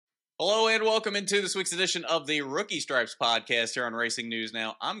Hello and welcome into this week's edition of the Rookie Stripes podcast here on Racing News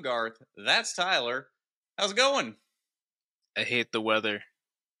Now. I'm Garth. That's Tyler. How's it going? I hate the weather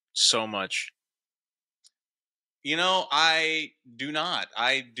so much. You know, I do not.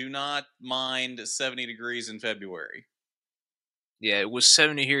 I do not mind 70 degrees in February. Yeah, it was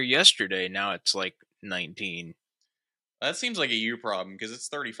 70 here yesterday. Now it's like 19. That seems like a you problem because it's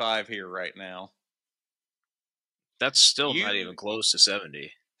 35 here right now. That's still not even close to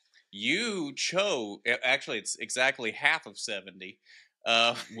 70. You chose, actually, it's exactly half of 70.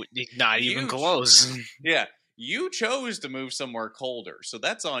 Not even close. Yeah, you chose to move somewhere colder, so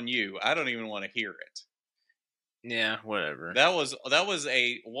that's on you. I don't even want to hear it. Yeah, whatever. That was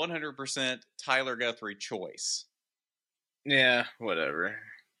a 100% Tyler Guthrie choice. Yeah, whatever.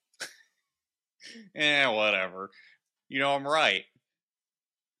 Whatever. You know, I'm right.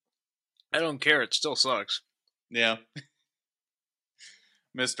 I don't care. It still sucks. Yeah.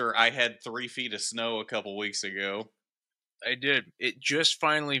 Mister, I had 3 feet of snow a couple weeks ago. I did. It just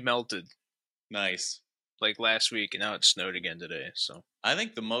finally melted. Nice. Like last week, and now it snowed again today. So I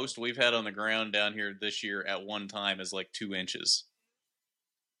think the most we've had on the ground down here this year at one time is like 2 inches.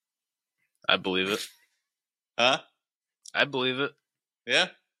 I believe it. Huh? I believe it. Yeah.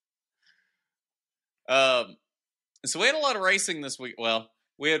 So we had a lot of racing this week. Well,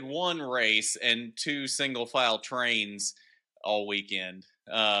 we had one race and 2 single file trains all weekend.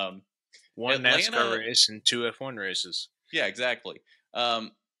 One NASCAR race and 2 F1 races. Yeah, exactly.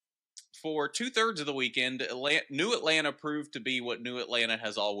 For 2/3 of the weekend, New Atlanta proved to be what New Atlanta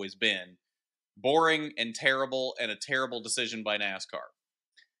has always been. Boring and a terrible decision by NASCAR.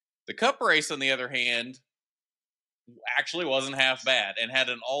 The Cup race, on the other hand, actually wasn't half bad and had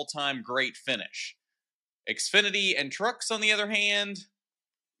an all-time great finish. Xfinity and trucks, on the other hand,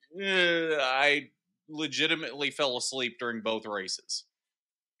 I legitimately fell asleep during both races.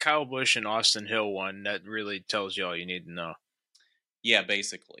 Kyle Busch and Austin Hill won. That really tells you all you need to know. Yeah,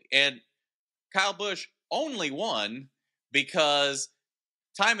 basically. And Kyle Busch only won because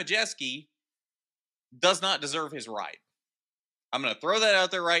Ty Majeski does not deserve his ride. I'm going to throw that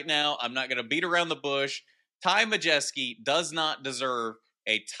out there right now. I'm not going to beat around the bush. Ty Majeski does not deserve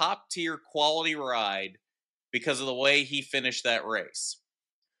a top-tier quality ride because of the way he finished that race.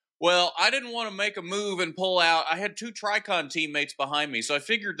 Well, I didn't want to make a move and pull out. I had 2 Tricon teammates behind me, so I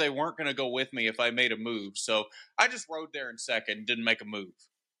figured they weren't going to go with me if I made a move. So I just rode there in second and didn't make a move.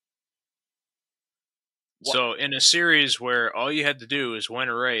 So in a series where all you had to do is win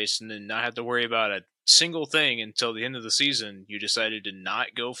a race and then not have to worry about a single thing until the end of the season, you decided to not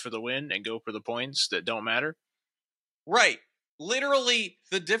go for the win and go for the points that don't matter? Right. Literally,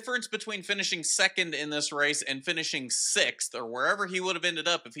 the difference between finishing second in this race and finishing 6th, or wherever he would have ended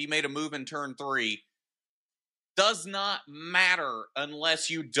up if he made a move in turn 3, does not matter unless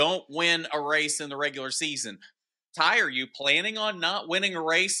you don't win a race in the regular season. Ty, are you planning on not winning a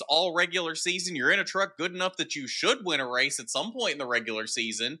race all regular season? You're in a truck good enough that you should win a race at some point in the regular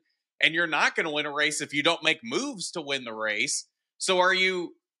season, and you're not going to win a race if you don't make moves to win the race. So are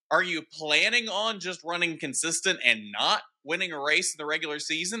you planning on just running consistent and not winning a race in the regular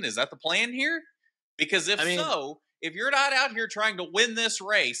season? Is that the plan here? Because if you're not out here trying to win this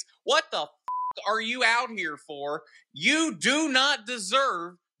race, what the are you out here for? You do not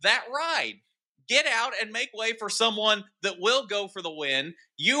deserve that ride. Get out and make way for someone that will go for the win.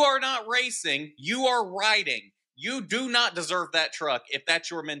 You are not racing. You are riding. You do not deserve that truck if that's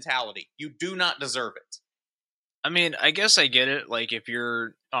your mentality. You do not deserve it. I mean, I guess I get it. Like, if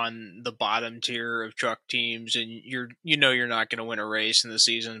you're on the bottom tier of truck teams and you're not going to win a race in the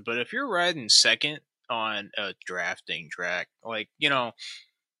season, but if you're riding second on a drafting track, like, you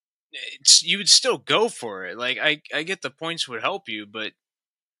would still go for it. Like, I get the points would help you, but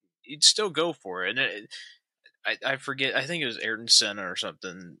you'd still go for it. And I forget, I think it was Ayrton Senna or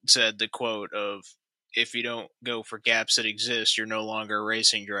something said the quote of, if you don't go for gaps that exist, you're no longer a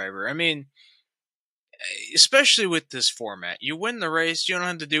racing driver. I mean, especially with this format, you win the race, you don't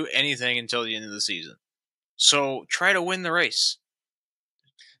have to do anything until the end of the season. So try to win the race.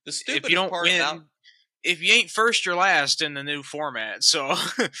 The stupidest if you ain't first, you're last in the new format. So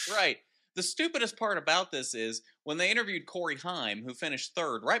right. The stupidest part about this is when they interviewed Corey Heim, who finished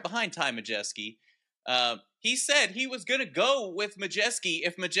 3rd, right behind Ty Majeski, he said he was going to go with Majeski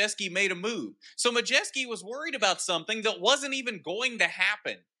if Majeski made a move. So Majeski was worried about something that wasn't even going to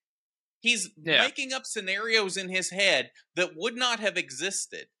happen. He's making up scenarios in his head that would not have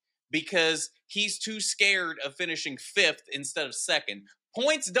existed because he's too scared of finishing 5th instead of 2nd.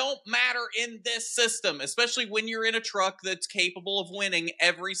 Points don't matter in this system, especially when you're in a truck that's capable of winning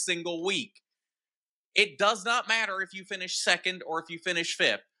every single week. It does not matter if you finish 2nd or if you finish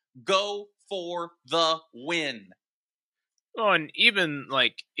 5th. Go for the win. Oh, and even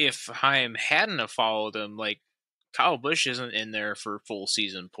like if Haim hadn't have followed him, like Kyle Busch isn't in there for full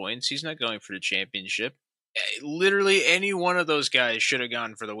season points. He's not going for the championship. Literally any one of those guys should have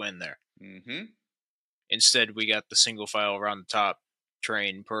gone for the win there. Mm-hmm. Instead, we got the single file around the top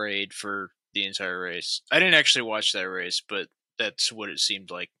train parade for the entire race. I didn't actually watch that race, but that's what it seemed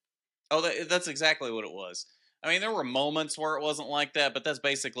like. Oh, that's exactly what it was. I mean, there were moments where it wasn't like that, but that's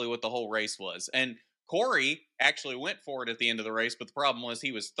basically what the whole race was. And Corey actually went for it at the end of the race, but the problem was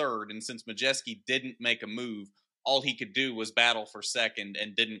he was third, and since Majeski didn't make a move, all he could do was battle for second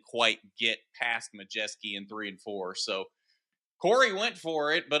and didn't quite get past Majeski in 3 and 4. So Corey went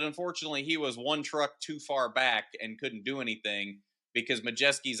for it, but unfortunately he was one truck too far back and couldn't do anything because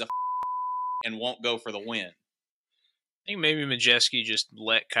Majeski's a and won't go for the win. I think maybe Majeski just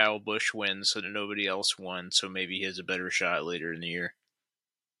let Kyle Busch win so that nobody else won, so maybe he has a better shot later in the year.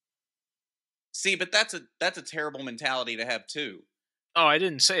 See, but that's a terrible mentality to have too. Oh, I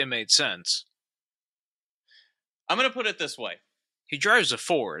didn't say it made sense. I'm going to put it this way. He drives a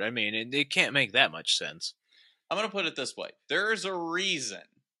Ford. I mean, it can't make that much sense. I'm going to put it this way. There's a reason.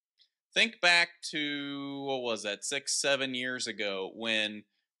 Think back to, what was that, 6-7 years ago when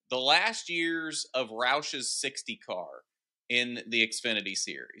the last years of Roush's 60 car in the Xfinity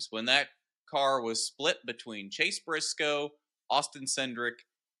Series, when that car was split between Chase Briscoe, Austin Cindric,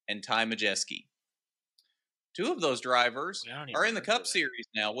 and Ty Majeski. 2 of those drivers are in the Cup Series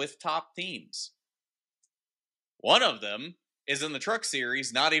now with top teams. One of them is in the Truck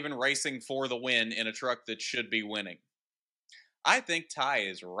Series, not even racing for the win in a truck that should be winning. I think Ty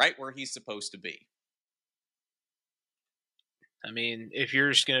is right where he's supposed to be. I mean, if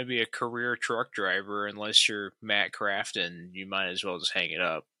you're just going to be a career truck driver, unless you're Matt Crafton, you might as well just hang it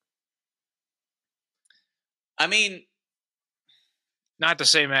up. I mean, not to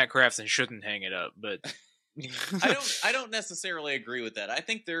say Matt Crafton shouldn't hang it up, but I don't necessarily agree with that. I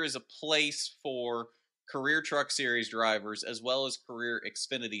think there is a place for career Truck Series drivers as well as career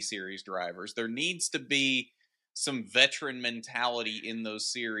Xfinity Series drivers. There needs to be some veteran mentality in those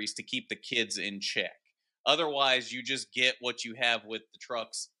series to keep the kids in check. Otherwise, you just get what you have with the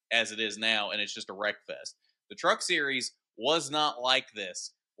trucks as it is now, and it's just a wreck fest. The Truck Series was not like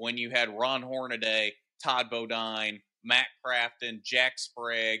this when you had Ron Hornaday, Todd Bodine, Matt Crafton, Jack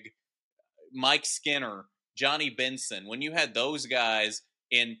Sprague, Mike Skinner, Johnny Benson. When you had those guys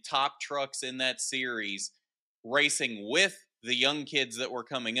in top trucks in that series racing with the young kids that were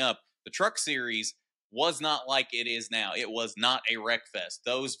coming up, the Truck Series was not like it is now. It was not a wreck fest.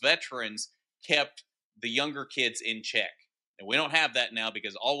 Those veterans kept the younger kids in check. And we don't have that now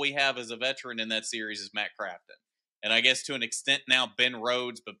because all we have as a veteran in that series is Matt Crafton. And I guess to an extent now Ben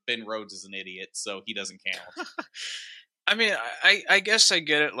Rhodes, but Ben Rhodes is an idiot, so he doesn't count. I mean, I guess I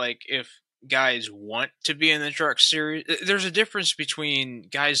get it. Like, if guys want to be in the Truck Series, there's a difference between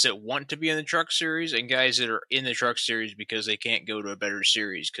guys that want to be in the Truck Series and guys that are in the Truck Series because they can't go to a better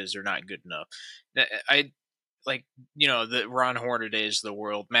series because they're not good enough. I like, the Ron Hornadays of the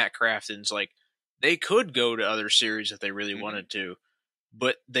world, Matt Crafton's, like, they could go to other series if they really wanted to,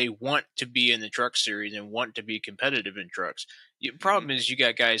 but they want to be in the Truck Series and want to be competitive in trucks. The problem is you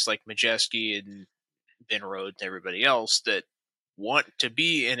got guys like Majeski and Ben Rhodes and everybody else that want to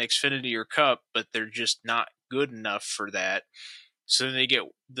be in Xfinity or Cup, but they're just not good enough for that. So they get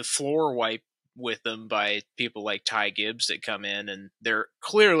the floor wiped with them by people like Ty Gibbs that come in, and they're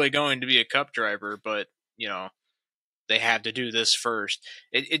clearly going to be a Cup driver, but, they have to do this first.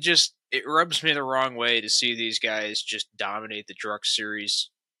 It rubs me the wrong way to see these guys just dominate the Truck Series.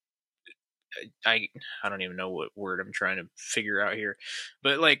 I don't even know what word I'm trying to figure out here,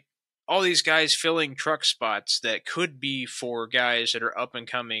 but like all these guys filling truck spots that could be for guys that are up and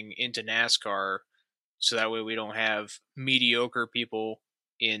coming into NASCAR, so that way we don't have mediocre people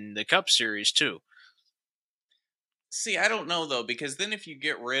in the Cup Series too. See, I don't know though, because then if you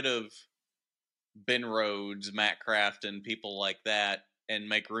get rid of Ben Rhodes, Matt Crafton, people like that, and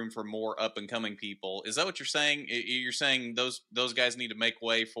make room for more up and coming people, is that what you're saying? You're saying those guys need to make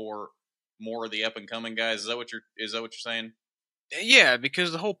way for more of the up and coming guys? Is that what you're saying? Yeah,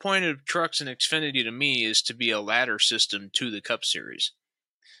 because the whole point of trucks and Xfinity to me is to be a ladder system to the Cup Series.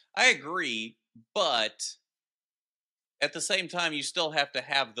 I agree, but at the same time, you still have to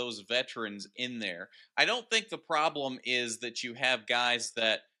have those veterans in there. I don't think the problem is that you have guys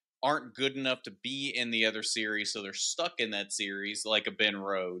that aren't good enough to be in the other series, so they're stuck in that series, like a Ben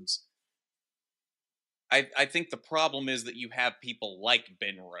Rhodes. I think the problem is that you have people like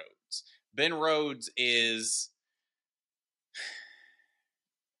Ben Rhodes. Ben Rhodes is...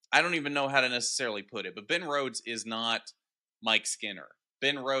 I don't even know how to necessarily put it, but Ben Rhodes is not Mike Skinner.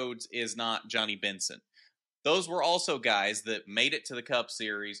 Ben Rhodes is not Johnny Benson. Those were also guys that made it to the Cup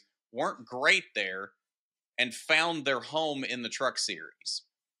Series, weren't great there, and found their home in the Truck Series.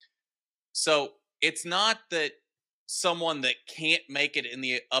 So it's not that someone that can't make it in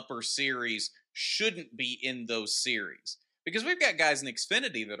the upper series shouldn't be in those series. Because we've got guys in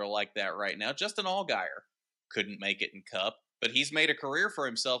Xfinity that are like that right now. Justin Allgaier couldn't make it in Cup, but he's made a career for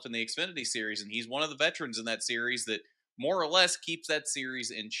himself in the Xfinity series, and he's one of the veterans in that series that more or less keeps that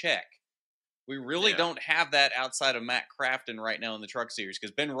series in check. We really don't have that outside of Matt Crafton right now in the Truck Series,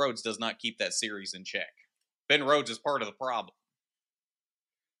 because Ben Rhodes does not keep that series in check. Ben Rhodes is part of the problem.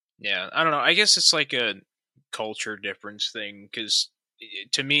 Yeah, I don't know. I guess it's like a culture difference thing, because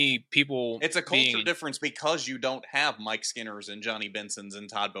to me, people... It's a culture difference because you don't have Mike Skinners and Johnny Bensons and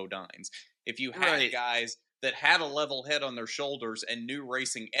Todd Bodines. If you had guys that had a level head on their shoulders and knew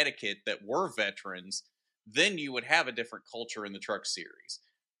racing etiquette that were veterans, then you would have a different culture in the Truck Series.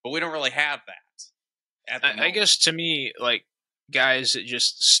 But we don't really have that. I guess to me, like, guys that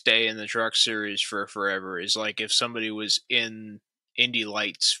just stay in the Truck Series for forever is like if somebody was in Indy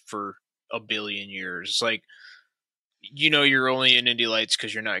Lights for a billion years. It's like, you're only in Indy Lights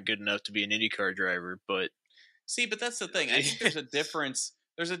because you're not good enough to be an IndyCar driver. But see, but that's the thing. I think there's a difference.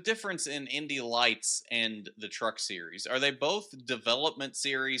 There's a difference in Indy Lights and the Truck Series. Are they both development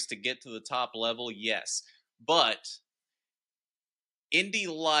series to get to the top level? Yes, but Indy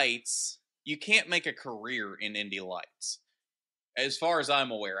Lights, you can't make a career in Indy Lights. As far as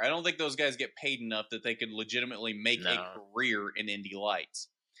I'm aware, I don't think those guys get paid enough that they could legitimately make a career in Indy Lights.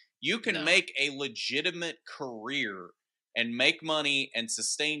 You can make a legitimate career and make money and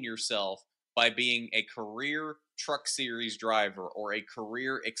sustain yourself by being a career Truck Series driver or a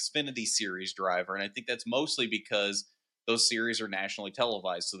career Xfinity Series driver. And I think that's mostly because those series are nationally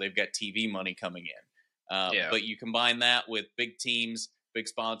televised, so they've got TV money coming in. But you combine that with big teams, big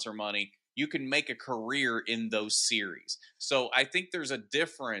sponsor money, you can make a career in those series. So I think there's a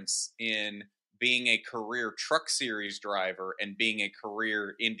difference in being a career Truck Series driver and being a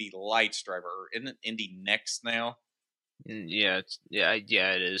career Indy Lights driver. Or isn't it Indy Next now? Yeah,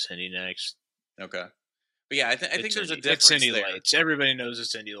 it is Indy Next. Okay. But yeah, I think there's a difference. It's Indy there. Lights. Everybody knows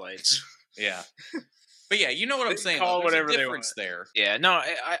it's Indy Lights. Yeah. But yeah, you know what I'm saying. Call it whatever there's a difference there. Yeah, no,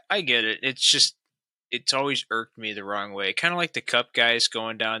 I get it. It's just, it's always irked me the wrong way. Kind of like the Cup guys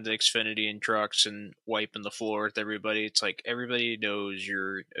going down to Xfinity and trucks and wiping the floor with everybody. It's like, everybody knows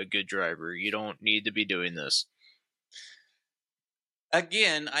you're a good driver. You don't need to be doing this.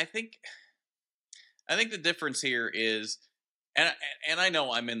 Again, I think the difference here is, and I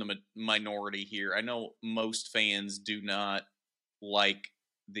know I'm in the minority here. I know most fans do not like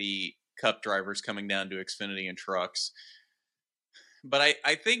the Cup drivers coming down to Xfinity and trucks. But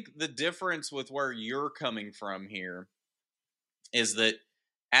I think the difference with where you're coming from here is that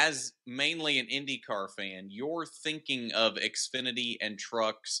as mainly an IndyCar fan, you're thinking of Xfinity and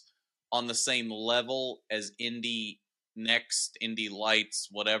trucks on the same level as Indy Next, Indy Lights,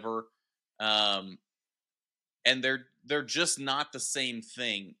 whatever. And they're just not the same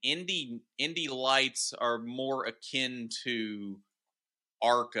thing. Indy Lights are more akin to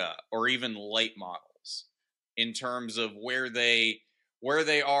ARCA or even late models in terms of where they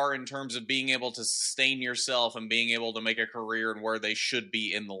are in terms of being able to sustain yourself and being able to make a career, and where they should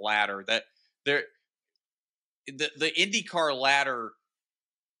be in the ladder. That the IndyCar ladder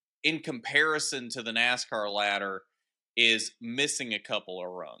in comparison to the NASCAR ladder is missing a couple of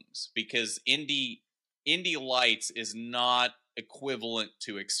rungs, because Indy Lights is not equivalent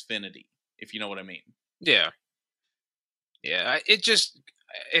to Xfinity, if you know what I mean. Yeah. Yeah,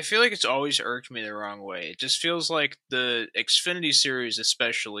 I feel like it's always irked me the wrong way. It just feels like the Xfinity Series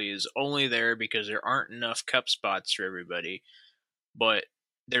especially is only there because there aren't enough Cup spots for everybody, but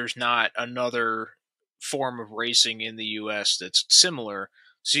there's not another form of racing in the U.S. that's similar.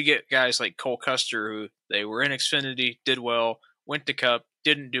 So you get guys like Cole Custer, who they were in Xfinity, did well, went to Cup,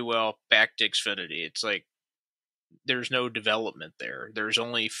 didn't do well, back to Xfinity. It's like there's no development there. There's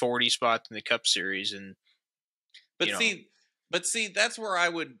only 40 spots in the Cup Series, and But see, that's where I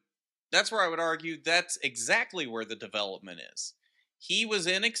would argue that's exactly where the development is. He was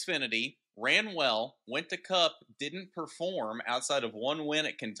in Xfinity, ran well, went to Cup, didn't perform outside of one win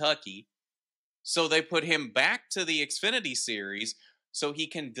at Kentucky. So they put him back to the Xfinity series so he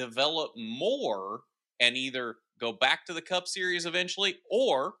can develop more and either go back to the Cup series eventually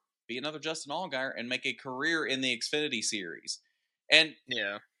or be another Justin Allgaier and make a career in the Xfinity series. And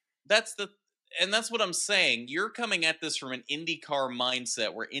that's what I'm saying. You're coming at this from an IndyCar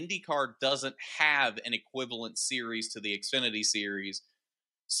mindset where IndyCar doesn't have an equivalent series to the Xfinity series.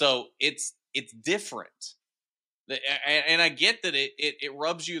 So it's different. And I get that it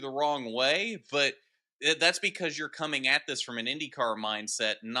rubs you the wrong way, but that's because you're coming at this from an IndyCar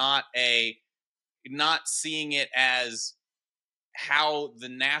mindset, not seeing it as how the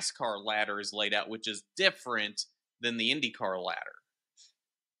NASCAR ladder is laid out, which is different than the IndyCar ladder.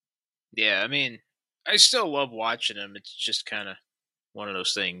 Yeah, I mean, I still love watching them. It's just kind of one of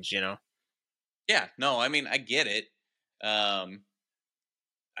those things, you know? Yeah, no, I mean, I get it. Um,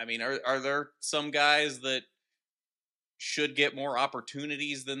 I mean, are there some guys that should get more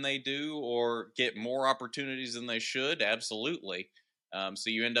opportunities than they do, or get more opportunities than they should? Absolutely. So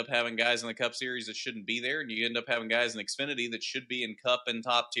you end up having guys in the Cup Series that shouldn't be there, and you end up having guys in Xfinity that should be in Cup and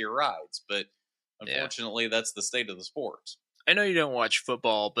top tier rides. But Yeah. unfortunately, that's the state of the sport. I know you don't watch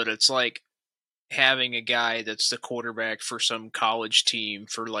football, but it's like having a guy that's the quarterback for some college team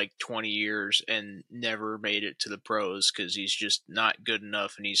for like 20 years and never made it to the pros because he's just not good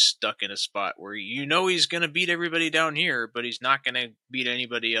enough and he's stuck in a spot where you know he's going to beat everybody down here, but he's not going to beat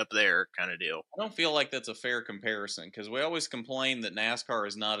anybody up there kind of deal. I don't feel like that's a fair comparison because we always complain that NASCAR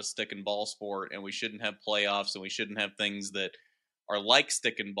is not a stick and ball sport and we shouldn't have playoffs and we shouldn't have things that are like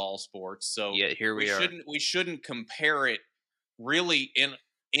stick and ball sports. So Yeah, here we are. We shouldn't compare it really in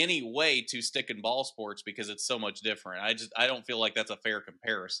any way to stick and ball sports because it's so much different. I don't feel like that's a fair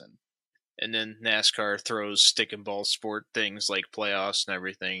comparison. And then NASCAR throws stick and ball sport things like playoffs and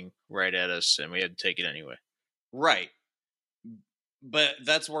everything right at us, and we had to take it anyway. Right. But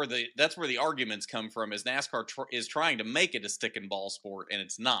that's where the arguments come from. Is NASCAR is trying to make it a stick and ball sport, and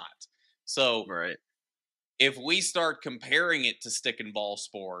it's not. So Right. if we start comparing it to stick and ball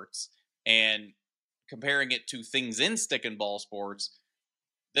sports and comparing it to things in stick and ball sports,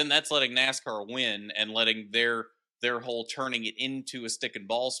 then that's letting NASCAR win and letting their whole turning it into a stick and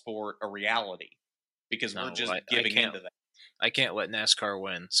ball sport a reality because we're just giving into that. I can't let NASCAR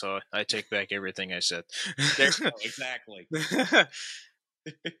win, so I take back everything I said. There you go, exactly.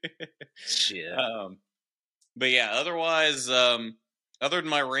 Shit. But yeah, otherwise, other than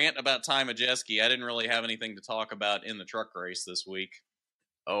my rant about Ty Majeski, I didn't really have anything to talk about in the truck race this week.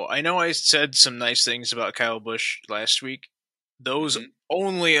 Oh, I know I said some nice things about Kyle Busch last week. Those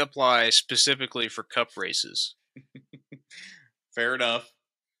only apply specifically for Cup races. Fair enough.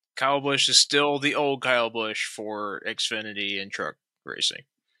 Kyle Busch is still the old Kyle Busch for Xfinity and truck racing.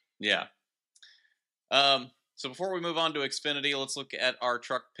 Yeah. So before we move on to Xfinity, let's look at our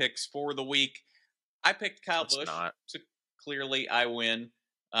truck picks for the week. I picked Kyle Busch, so clearly I win.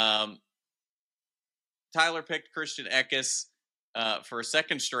 Tyler picked Christian Eckes for a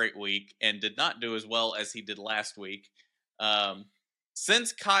second straight week and did not do as well as he did last week.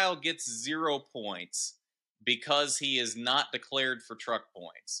 Since Kyle gets 0 points because he is not declared for truck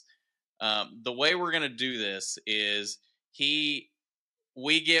points, the way we're going to do this is we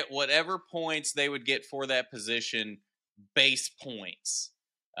get whatever points they would get for that position, base points.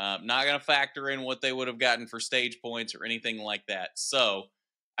 Not going to factor in what they would have gotten for stage points or anything like that. So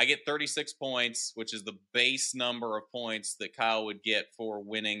I get 36 points, which is the base number of points that Kyle would get for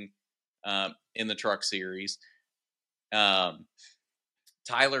winning in the truck series.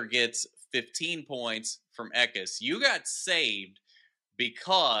 Tyler gets 15 points from Eckes. You got saved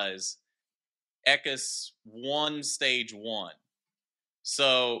because Eckes won stage 1.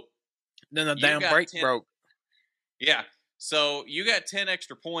 So then the damn brake broke. Yeah. So you got 10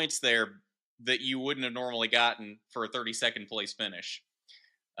 extra points there that you wouldn't have normally gotten for a 32nd place finish.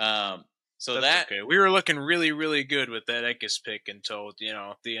 So that's okay. We were looking really, really good with that Eckes pick until,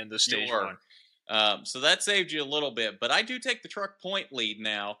 the end of stage 1. So that saved you a little bit, but I do take the truck point lead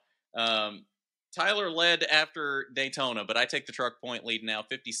now. Tyler led after Daytona, but I take the truck point lead now,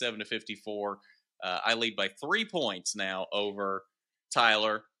 57-54. I lead by 3 points now over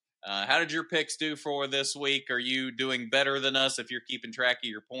Tyler. How did your picks do for this week? Are you doing better than us if you're keeping track of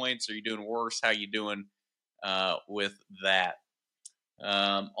your points? Are you doing worse? How you doing with that?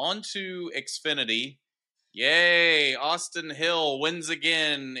 On to Xfinity. Yay! Austin Hill wins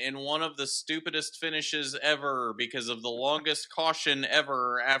again in one of the stupidest finishes ever because of the longest caution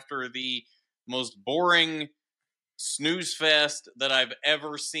ever after the most boring snooze fest that I've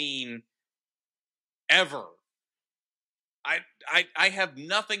ever seen ever. I have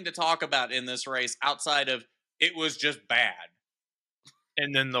nothing to talk about in this race outside of it was just bad.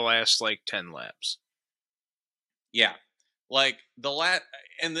 And then the last 10 laps. Yeah. The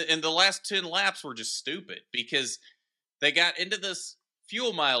last 10 laps were just stupid because they got into this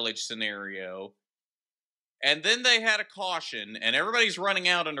fuel mileage scenario and then they had a caution and everybody's running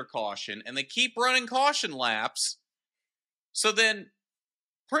out under caution and they keep running caution laps. So then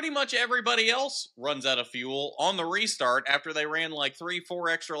pretty much everybody else runs out of fuel on the restart after they ran like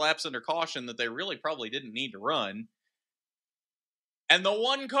 3-4 extra laps under caution that they really probably didn't need to run. And the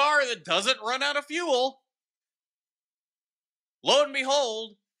one car that doesn't run out of fuel, lo and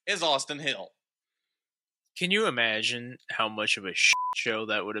behold, is Austin Hill. Can you imagine how much of a shit show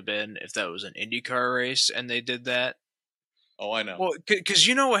that would have been if that was an IndyCar race and they did that? Oh, I know. Well, because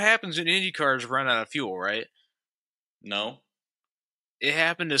you know what happens when IndyCars run out of fuel, right? No. It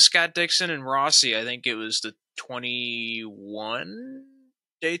happened to Scott Dixon and Rossi. I think it was the 21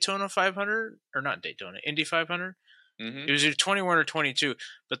 Daytona 500, or not Daytona, Indy 500. Mm-hmm. It was either 21 or 22,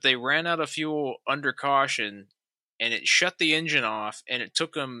 but they ran out of fuel under caution, and it shut the engine off, and it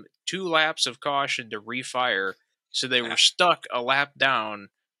took them 2 laps of caution to refire, so they were stuck a lap down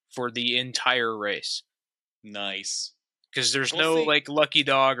for the entire race. Nice. Because there's no like lucky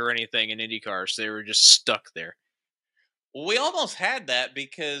dog or anything in IndyCar, so they were just stuck there. Well, we almost had that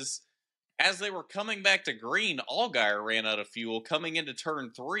because as they were coming back to green, Allgaier ran out of fuel coming into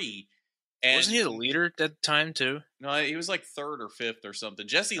turn 3. And wasn't he the leader at that time, too? No, he was like 3rd or 5th or something.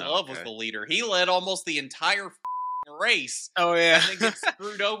 Jesse Love was the leader. He led almost the entire race. Oh, yeah. And then gets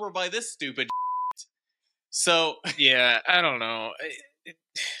screwed over by this stupid So... Yeah, I don't know.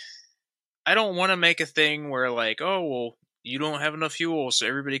 I don't want to make a thing where like, oh, well, you don't have enough fuel, so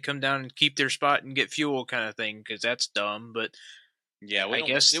everybody come down and keep their spot and get fuel kind of thing, because that's dumb. But yeah, I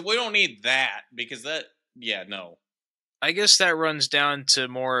guess we don't need that, because that, no. I guess that runs down to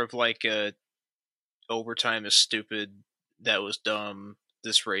more of like a overtime is stupid, that was dumb,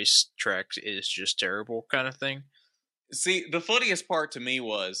 this race track is just terrible kind of thing. See, the funniest part to me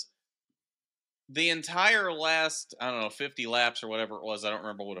was the entire last, 50 laps or whatever it was, I don't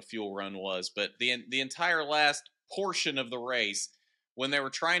remember what a fuel run was, but the entire last portion of the race, when they were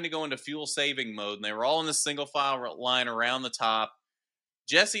trying to go into fuel saving mode and they were all in the single file line around the top,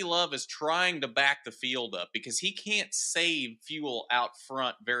 Jesse Love is trying to back the field up because he can't save fuel out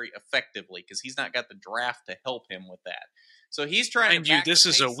front very effectively because he's not got the draft to help him with that. So he's trying to back this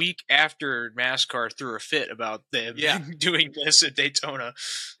is a week after NASCAR threw a fit about them doing this at Daytona.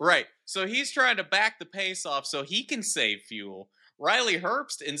 Right. So he's trying to back the pace off so he can save fuel. Riley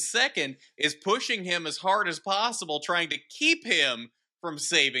Herbst in second is pushing him as hard as possible, trying to keep him from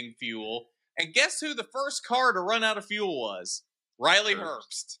saving fuel. And guess who the first car to run out of fuel was? Riley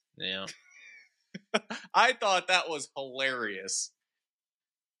Herbst. Yeah. I thought that was hilarious.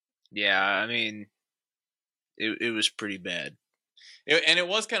 Yeah, I mean, it was pretty bad. And it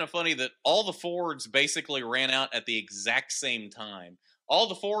was kind of funny that all the Fords basically ran out at the exact same time. All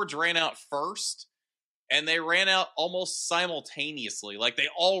the Fords ran out first, and they ran out almost simultaneously. Like, they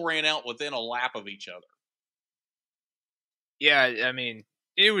all ran out within a lap of each other. Yeah, I mean,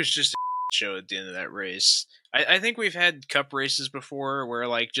 it was just a show at the end of that race. I think we've had cup races before where,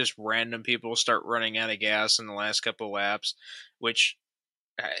 like, just random people start running out of gas in the last couple of laps, which,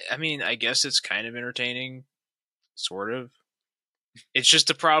 I mean, I guess it's kind of entertaining, sort of. It's just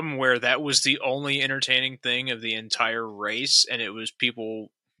a problem where that was the only entertaining thing of the entire race, and it was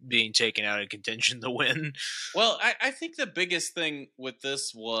people being taken out of contention to win. Well, I think the biggest thing with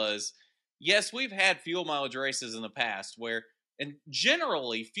this was, yes, we've had fuel mileage races in the past where, and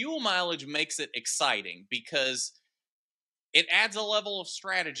generally, fuel mileage makes it exciting because it adds a level of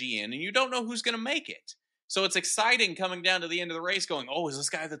strategy in, and you don't know who's going to make it. So it's exciting coming down to the end of the race going, oh, is this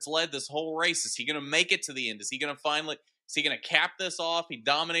guy that's led this whole race, is he going to make it to the end? Is he going to finally... Is he going to cap this off? He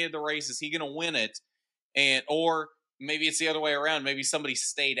dominated the race. Is he going to win it? Or maybe it's the other way around. Maybe somebody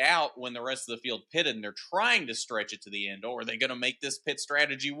stayed out when the rest of the field pitted and they're trying to stretch it to the end. Or are they going to make this pit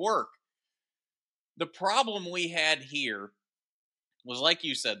strategy work? The problem we had here was, like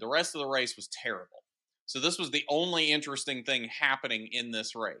you said, the rest of the race was terrible. So this was the only interesting thing happening in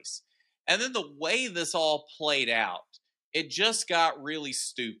this race. And then the way this all played out, it just got really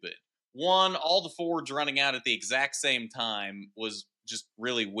stupid. One, all the Fords running out at the exact same time was just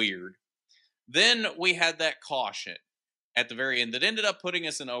really weird. Then we had that caution at the very end that ended up putting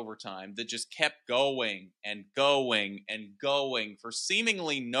us in overtime that just kept going and going and going for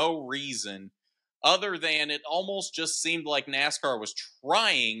seemingly no reason other than it almost just seemed like NASCAR was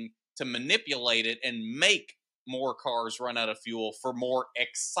trying to manipulate it and make more cars run out of fuel for more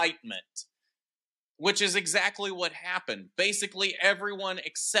excitement. Which is exactly what happened. Basically, everyone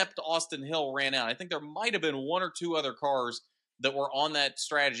except Austin Hill ran out. I think there might have been 1 or 2 other cars that were on that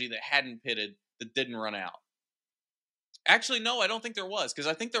strategy that hadn't pitted that didn't run out. Actually, no, I don't think there was, because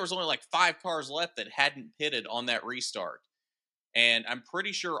I think there was only like 5 cars left that hadn't pitted on that restart. And I'm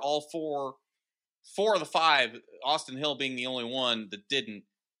pretty sure all 4 of the 5, Austin Hill being the only one that didn't,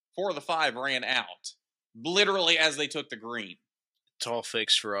 4 of the 5 ran out. Literally as they took the green. tall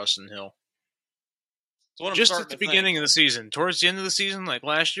fix for Austin Hill. So what I'm Just starting at the to beginning think. of the season. Towards the end of the season, like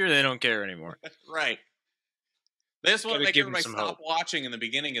last year, they don't care anymore. Right. They just want to Gotta make give 'em everybody some stop hope. watching in the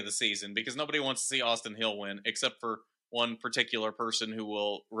beginning of the season because nobody wants to see Austin Hill win, except for one particular person who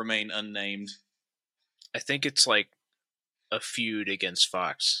will remain unnamed. I think it's like a feud against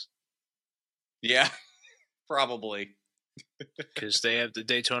Fox Yeah, probably. because they have the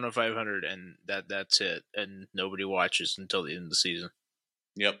Daytona 500, and that's it, and nobody watches until the end of the season.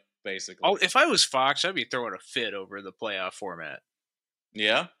 Yep, basically. Oh, if I was Fox, I'd be throwing a fit over the playoff format.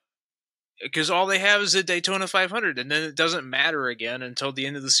 Yeah. Because all they have is the Daytona 500, and then it doesn't matter again until the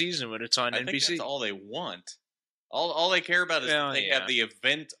end of the season when it's on I NBC. think that's all they want. All they care about is that they have the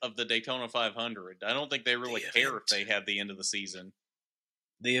event of the Daytona 500. I don't think they really care if they have the end of the season.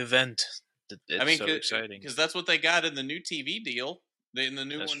 The event. It's so exciting. Because that's what they got in the new TV deal. In the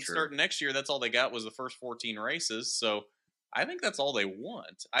new That's one true. starting next year, that's all they got was the first 14 races. So I think that's all they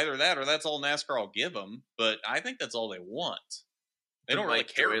want. Either that or that's all NASCAR will give them. But I think that's all they want. They don't really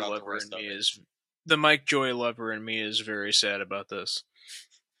care about the rest of it. The Mike Joy lover in me is very sad about this.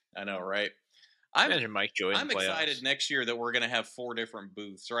 I know, right? Imagine Mike Joy in I'm the playoffs. excited next year that we're going to have 4 different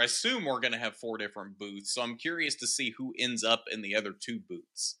booths, or I assume we're going to have 4 different booths. So I'm curious to see who ends up in the other 2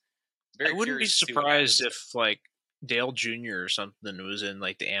 booths. I wouldn't be surprised if like Dale Jr. or something was in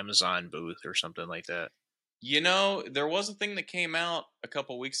like the Amazon booth or something like that. You know, there was a thing that came out a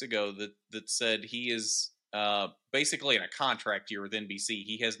couple weeks ago that said he is basically in a contract year with NBC.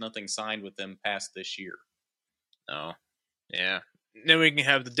 He has nothing signed with them past this year. Oh, yeah. Then we can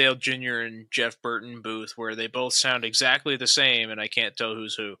have the Dale Jr. and Jeff Burton booth where they both sound exactly the same and I can't tell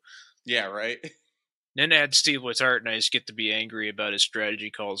who's who. Yeah, right? Then add Steve Letarte and I just get to be angry about his strategy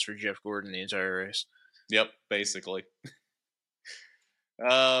calls for Jeff Gordon the entire race. Yep, basically.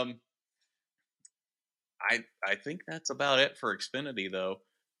 I think that's about it for Xfinity, though.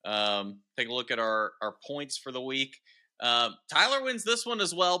 Take a look at our points for the week. Tyler wins this one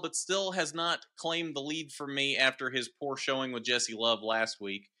as well, but still has not claimed the lead from me after his poor showing with Jesse Love last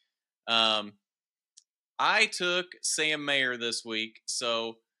week. I took Sam Mayer this week,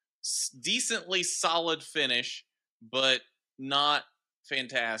 so decently solid finish, but not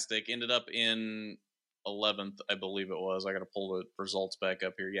fantastic. Ended up in 11th, I believe it was. I got to pull the results back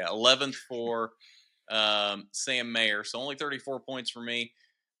up here. Yeah, 11th for Sam Mayer, so only 34 points for me.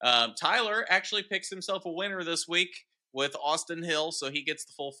 Tyler actually picks himself a winner this week with Austin Hill, so he gets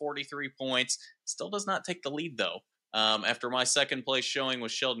the full 43 points. Still does not take the lead, though. After my second place showing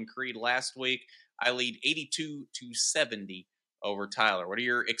with Sheldon Creed last week, I lead 82-70 over Tyler. What are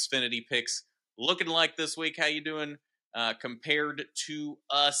your Xfinity picks looking like this week? How you doing compared to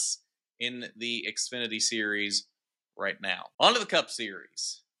us in the Xfinity series right now? On to the Cup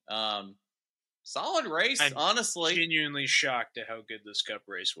Series. Solid race, honestly. I'm genuinely shocked at how good this Cup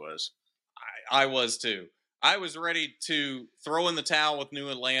race was. I was too. I was ready to throw in the towel with New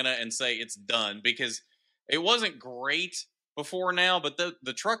Atlanta and say it's done because it wasn't great before now, but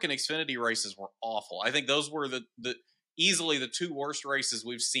the truck and Xfinity races were awful. I think those were the easily the 2 worst races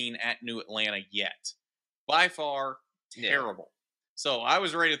we've seen at New Atlanta yet. By far, terrible. Yeah. So I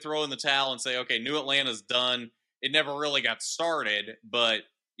was ready to throw in the towel and say, okay, New Atlanta's done. It never really got started, but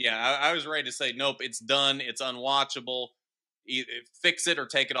yeah, I was ready to say, nope, it's done. It's unwatchable. Fix it or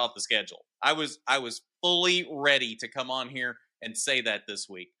take it off the schedule. I was fully ready to come on here and say that this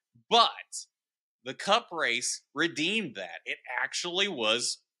week. But the Cup race redeemed that. It actually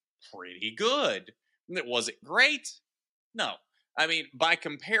was pretty good. Was it great? No. I mean, by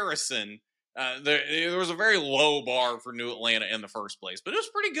comparison, there was a very low bar for New Atlanta in the first place, but it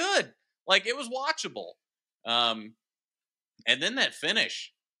was pretty good. Like, it was watchable. And then that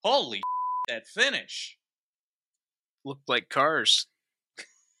finish. Holy that finish. Looked like cars.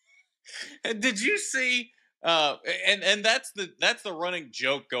 And did you see and that's the running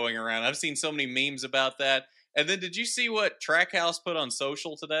joke going around. I've seen so many memes about that. And then did you see what Trackhouse put on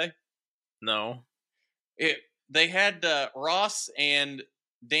social today? No. They had Ross and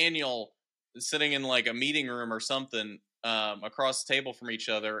Daniel sitting in like a meeting room or something across the table from each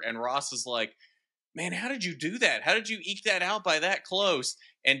other, and Ross is like, man, how did you do that? How did you eke that out by that close?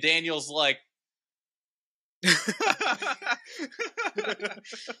 And Daniel's like,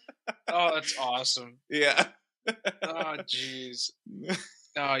 oh, that's awesome. Yeah. Oh, jeez.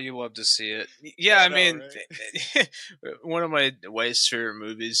 Oh, you love to see it. Yeah, I mean, right? One of my wife's favorite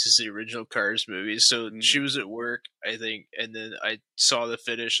movies is the original Cars movies. So she was at work, I think, and then I saw the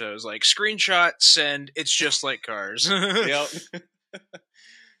finish. I was like, screenshot, send. It's just like Cars. Yep.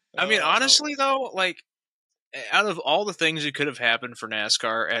 I mean, honestly, though, like, out of all the things that could have happened for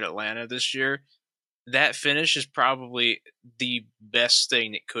NASCAR at Atlanta this year, that finish is probably the best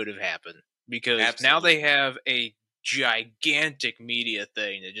thing that could have happened, because now Absolutely. they have a gigantic media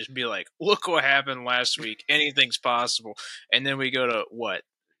thing to just be like, look what happened last week. Anything's possible. And then we go to what?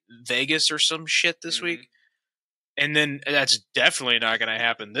 Vegas or some shit this week? And then that's definitely not going to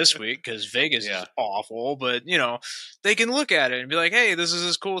happen this week because Vegas is awful. But, they can look at it and be like, hey, this is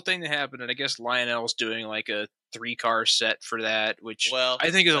this cool thing that happened. And I guess Lionel's doing like a 3-car set for that, which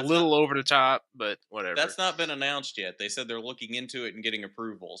I think is a little over the top, but whatever. That's not been announced yet. They said they're looking into it and getting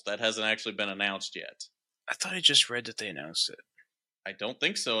approvals. That hasn't actually been announced yet. I thought I just read that they announced it. I don't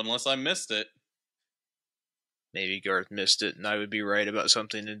think so, unless I missed it. Maybe Garth missed it, and I would be right about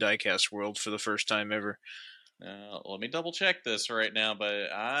something in diecast world for the first time ever. Let me double check this right now,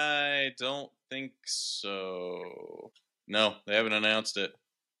 but I don't think so. No, they haven't announced it.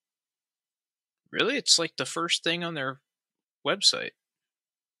 Really? It's like the first thing on their website.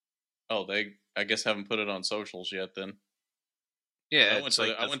 Oh, they, I guess, haven't put it on socials yet then. Yeah, I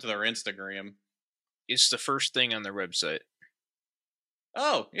went to their Instagram. It's the first thing on their website.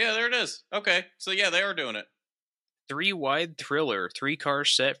 Oh, yeah, there it is. Okay, so yeah, they are doing it. 3-wide thriller, 3-car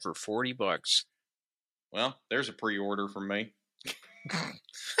set for $40. Well, there's a pre-order from me.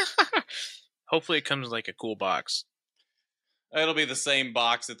 Hopefully it comes like a cool box. It'll be the same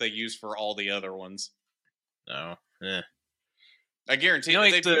box that they use for all the other ones. Oh, yeah. I guarantee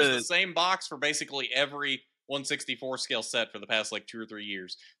they've used the same box for basically every 1/64 scale set for the past 2 or 3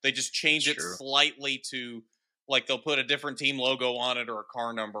 years. They just change it slightly to, they'll put a different team logo on it or a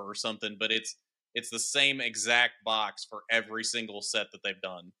car number or something, but it's the same exact box for every single set that they've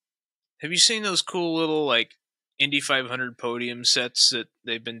done. Have you seen those cool little Indy 500 podium sets that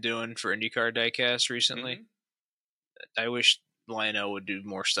they've been doing for IndyCar diecast recently? Mm-hmm. I wish Lionel would do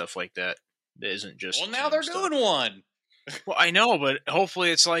more stuff like that. That isn't just. Well, now they're doing one. Well, I know, but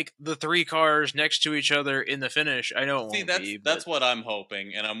hopefully it's like the 3 cars next to each other in the finish. I know it won't be. That's what I'm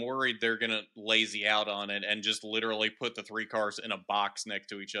hoping, and I'm worried they're going to lazy out on it and just literally put the 3 cars in a box next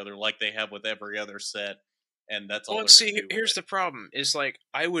to each other like they have with every other set, and that's all. Well, see, here's the problem. Is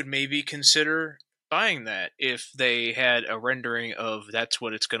I would maybe consider buying that if they had a rendering of that's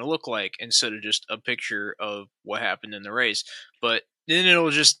what it's going to look like instead of just a picture of what happened in the race. But then it'll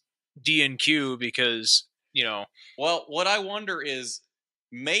just DNQ because, Well, what I wonder is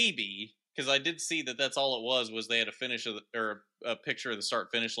maybe, because I did see that that's all it was they had a picture of the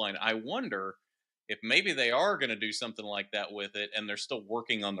start-finish line. I wonder if maybe they are going to do something like that with it and they're still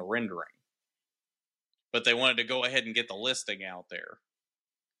working on the rendering. But they wanted to go ahead and get the listing out there.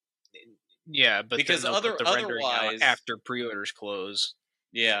 Yeah, but because otherwise, after pre-orders close.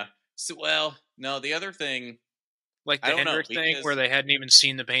 Yeah. So, well, no, the other thing, like the Hendrick thing, where they hadn't even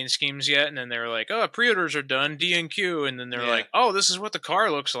seen the paint schemes yet, and then they were like, "Oh, pre-orders are done, DNQ," and then they're like, "Oh, this is what the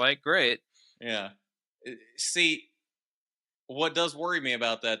car looks like. Great." Yeah. See, what does worry me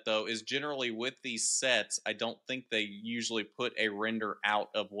about that though is generally with these sets, I don't think they usually put a render out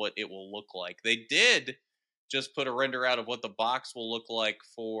of what it will look like. They did just put a render out of what the box will look like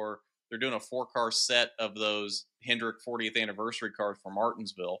for. They're doing a 4-car set of those Hendrick 40th anniversary cars for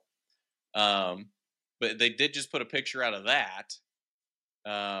Martinsville. But they did just put a picture out of that.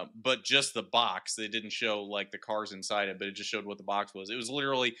 But just the box. They didn't show the cars inside it, but it just showed what the box was. It was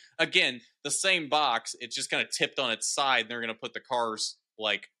literally, again, the same box. It's just kind of tipped on its side. And they're going to put the cars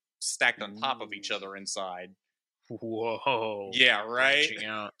stacked on top of each other inside. Whoa. Yeah, right?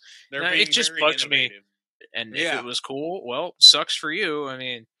 It just bugs me. And if it was cool, well, sucks for you. I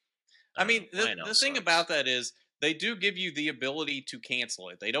mean, the thing about that is they do give you the ability to cancel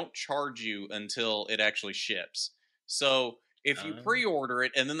it. They don't charge you until it actually ships. So if you pre-order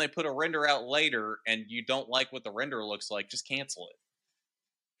it and then they put a render out later and you don't like what the render looks like, just cancel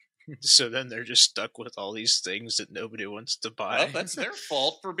it. So then they're just stuck with all these things that nobody wants to buy. Well, that's their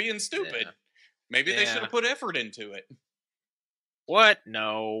fault for being stupid. Yeah. Maybe they should have put effort into it. What?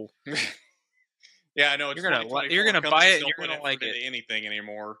 No. Yeah, I know. You're gonna buy it. And you're gonna like it. Anything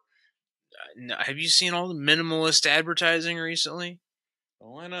anymore? Have you seen all the minimalist advertising recently?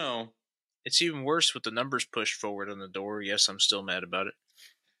 Oh, I know. It's even worse with the numbers pushed forward on the door. Yes, I'm still mad about it.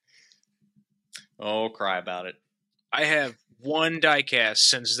 Oh, cry about it. I have 1 diecast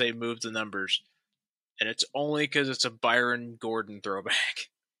since they moved the numbers, and it's only because it's a Byron Gordon throwback.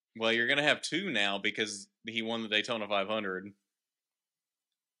 Well, you're going to have 2 now because he won the Daytona 500.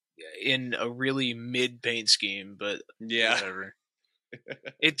 In a really mid-paint scheme, but yeah, whatever.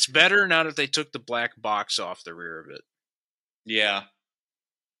 It's better now that they took the black box off the rear of it. Yeah.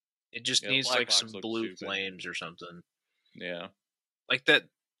 It just needs some blue flames or something. Yeah. Like that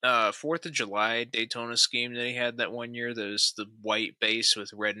 4th of July Daytona scheme that he had that one year. There's the white base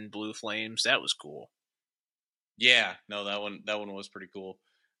with red and blue flames. That was cool. Yeah, no, that one was pretty cool.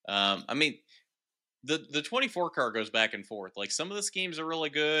 I mean, the 24 car goes back and forth. Like some of the schemes are really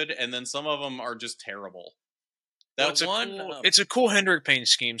good, and then some of them are just terrible. Well, That one, it's a cool Hendrick paint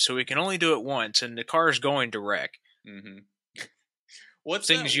scheme, so we can only do it once, and the car is going to wreck. mm-hmm. What's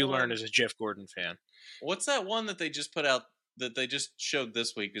Things that you one? learn as a Jeff Gordon fan. What's that one that they just put out that they just showed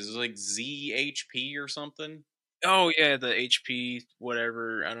this week? Is it like ZHP or something? Oh yeah, the HP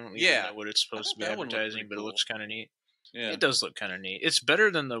whatever. I don't even know what it's I supposed to thought be that one looked advertising, pretty but it cool. looks kind of neat. Yeah, It does look kind of neat. It's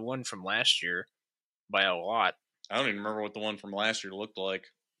better than the one from last year by a lot. I don't even remember what the one from last year looked like.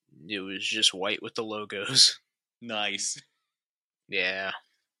 It was just white with the logos. Nice. Yeah.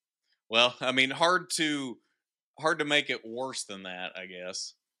 Well, I mean, hard to make it worse than that, I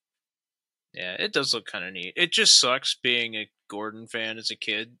guess. Yeah, it does look kind of neat. It just sucks being a Gordon fan as a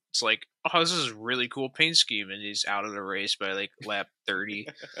kid. It's like, oh, this is a really cool paint scheme, and he's out of the race by like lap 30.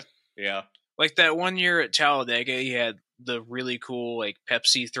 Yeah. Like that one year at Talladega, he had the really cool like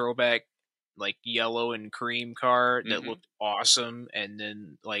Pepsi throwback, like yellow and cream car that looked awesome, and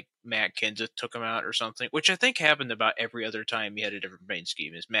then like Matt Kenseth took him out or something, which I think happened about every other time he had a different paint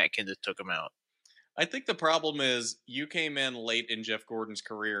scheme. Is Matt Kenseth took him out. I think the problem is you came in late in Jeff Gordon's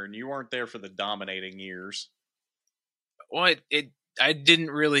career and you weren't there for the dominating years. Well, I didn't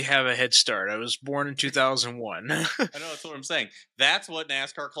really have a head start. I was born in 2001. I know, that's what I'm saying. That's what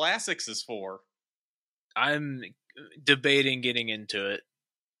NASCAR Classics is for. I'm debating getting into it.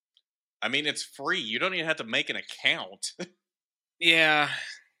 I mean, it's free. You don't even have to make an account. Yeah.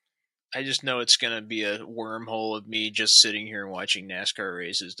 I just know it's going to be a wormhole of me just sitting here and watching NASCAR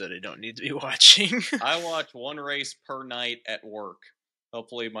races that I don't need to be watching. I watch one race per night at work.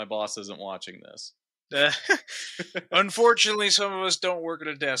 Hopefully my boss isn't watching this. Unfortunately, some of us don't work at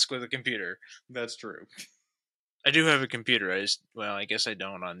a desk with a computer. That's true. I do have a computer. I guess I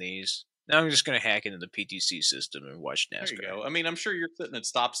don't on these. Now I'm just going to hack into the PTC system and watch NASCAR. There you go. I mean, I'm sure you're sitting at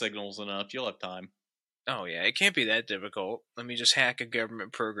stop signals enough. You'll have time. Oh, yeah. It can't be that difficult. Let me just hack a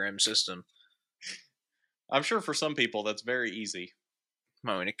government program system. I'm sure for some people that's very easy.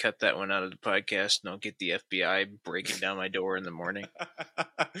 I'm going to cut that one out of the podcast and I'll get the FBI breaking down my door in the morning.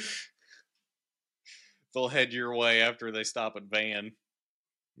 They'll head your way after they stop at Van.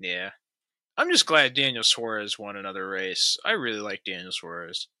 Yeah. I'm just glad Daniel Suarez won another race. I really like Daniel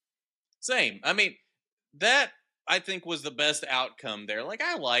Suarez. Same. I mean, that I think was the best outcome there. Like,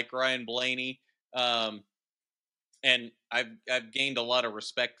 I like Ryan Blaney. And I've gained a lot of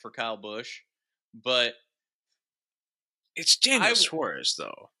respect for Kyle Busch, but it's Daniel Suarez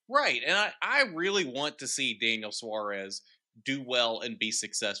though. Right. And I really want to see Daniel Suarez do well and be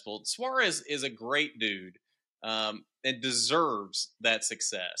successful. Suarez is a great dude, and deserves that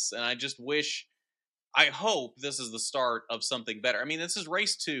success. And I hope this is the start of something better. I mean, this is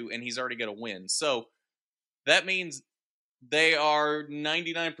race 2 and he's already got a win. So that means they are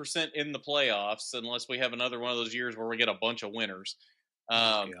 99% in the playoffs unless we have another one of those years where we get a bunch of winners.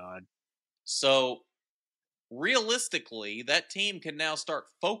 Oh, God. So realistically, that team can now start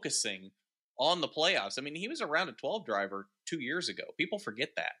focusing on the playoffs. I mean, he was a round of 12 driver 2 years ago. People forget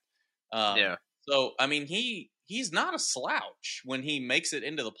that. Yeah. So, I mean, he's not a slouch when he makes it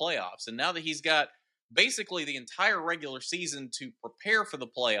into the playoffs. And now that he's got basically the entire regular season to prepare for the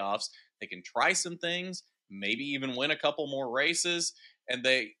playoffs, they can try some things, maybe even win a couple more races, and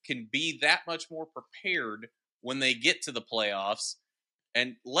they can be that much more prepared when they get to the playoffs.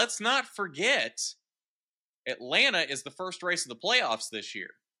 And let's not forget, Atlanta is the first race of the playoffs this year.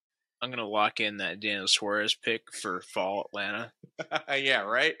 I'm going to lock in that Daniel Suarez pick for fall Atlanta. Yeah,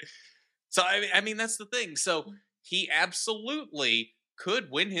 right? So, I mean, that's the thing. So, he absolutely could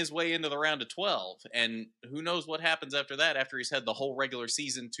win his way into the round of 12. And who knows what happens after that, after he's had the whole regular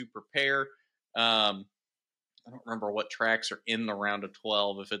season to prepare. I don't remember what tracks are in the round of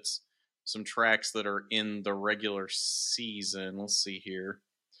 12. If it's some tracks that are in the regular season. Let's see here.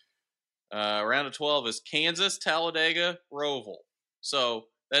 Round of 12 is Kansas, Talladega, Roval. So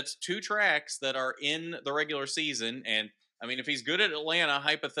that's 2 tracks that are in the regular season. And I mean, if he's good at Atlanta,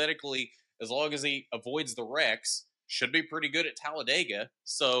 hypothetically, as long as he avoids the wrecks, should be pretty good at Talladega.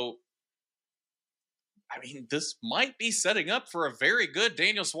 So, I mean, this might be setting up for a very good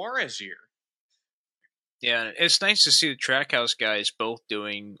Daniel Suarez year. Yeah, it's nice to see the Trackhouse guys both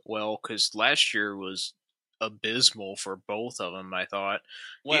doing well, because last year was abysmal for both of them, I thought.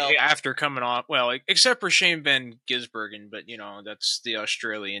 Well, after coming off, except for Shane Van Gisbergen, but, that's the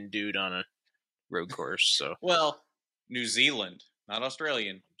Australian dude on a road course. So, well, New Zealand, not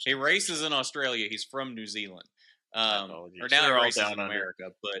Australian. He races in Australia. He's from New Zealand. My Or apologies. now he They're all races down in under.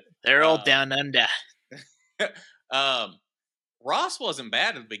 America, but They're all down under. Ross wasn't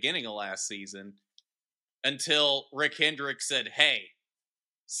bad at the beginning of last season until Rick Hendrick said, "Hey,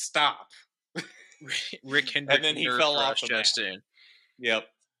 stop," Rick Hendrick and then he nerfed fell Ross off the map. Chastain. Yep.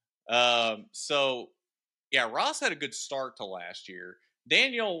 So yeah, Ross had a good start to last year.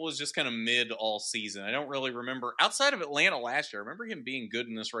 Daniel was just kind of mid all season. I don't really remember outside of Atlanta last year. I remember him being good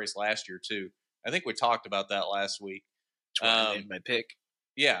in this race last year too. I think we talked about that last week. That's why I made my pick.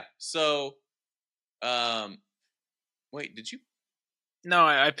 Yeah. So, wait, did you? No,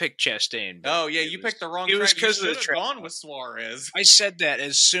 I picked Chastain. Oh yeah, you picked the wrong track. It was because of the track. Gone with Suarez. I said that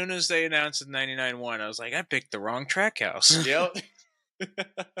as soon as they announced the 99-1. I was like, I picked the wrong track house. Yep.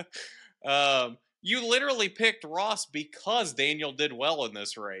 You literally picked Ross because Daniel did well in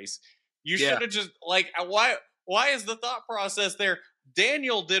this race. You should have just why is the thought process there?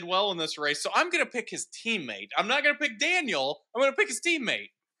 Daniel did well in this race, so I'm going to pick his teammate. I'm not going to pick Daniel. I'm going to pick his teammate.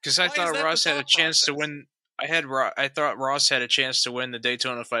 Because I thought Ross had a chance to win. I thought Ross had a chance to win the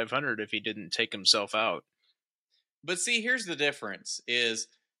Daytona 500 if he didn't take himself out. But see, here's the difference: is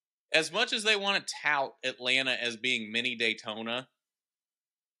as much as they want to tout Atlanta as being mini Daytona,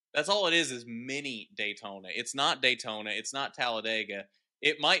 that's all it is mini Daytona. It's not Daytona. It's not Talladega.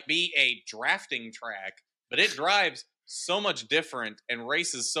 It might be a drafting track, but it drives so much different and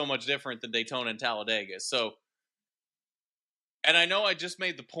races so much different than Daytona and Talladega. So, and I know I just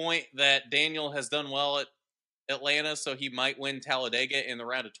made the point that Daniel has done well at Atlanta, so he might win Talladega in the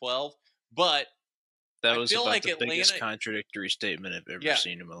round of 12, but that was about the biggest contradictory statement I've ever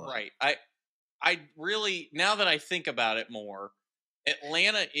seen in my life. Right. I really, now that I think about it more,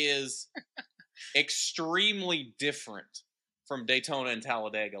 Atlanta is extremely different from Daytona and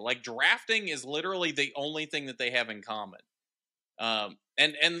Talladega. Like, drafting is literally the only thing that they have in common. And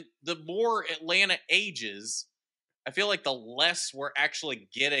the more Atlanta ages, I feel like the less we're actually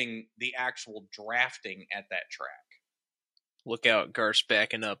getting the actual drafting at that track. Look out, Garth's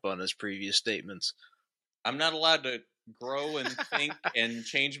backing up on his previous statements. I'm not allowed to grow and think and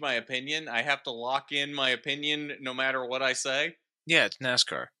change my opinion. I have to lock in my opinion no matter what I say. Yeah, it's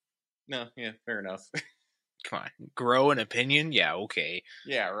NASCAR. No, yeah, fair enough. Come on, grow an opinion? Yeah, okay.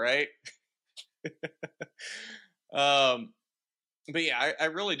 Yeah, right? But yeah, I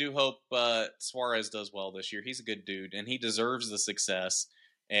really do hope Suarez does well this year. He's a good dude, and he deserves the success.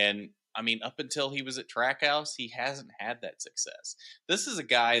 And, I mean, up until he was at Trackhouse, he hasn't had that success. This is a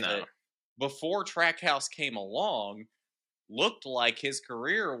guy that, before Trackhouse came along, looked like his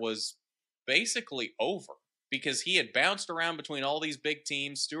career was basically over because he had bounced around between all these big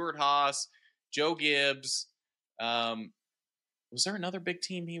teams, Stewart-Haas, Joe Gibbs. Was there another big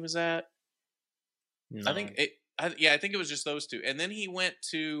team he was at? No. I think it was just those two. And then he went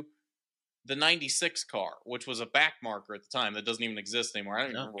to the 96 car, which was a back marker at the time that doesn't even exist anymore. I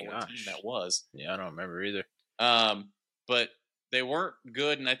don't even remember what team that was. Yeah, I don't remember either. But they weren't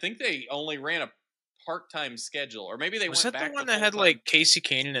good, and I think they only ran a part-time schedule, or maybe they went back to the one that had like Casey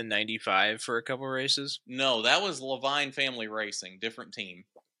Kanan in 95 for a couple races? No, that was Levine Family Racing, different team.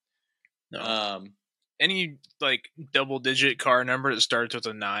 No. Any like double-digit car number that starts with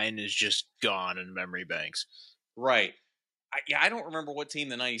a 9 is just gone in memory banks. Right. I don't remember what team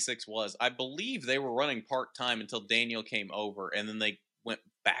the 96 was. I believe they were running part-time until Daniel came over, and then they went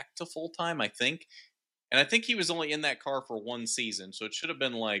back to full-time, I think. And I think he was only in that car for one season, so it should have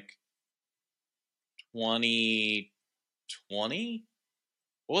been like 2020?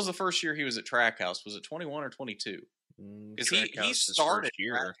 What was the first year he was at Trackhouse? Was it 21 or 22? Because he started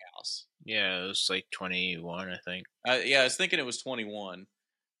Trackhouse. Yeah, it was like 21, I think. Yeah, I was thinking it was 21.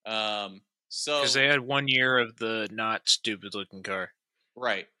 Because they had 1 year of the not stupid-looking car.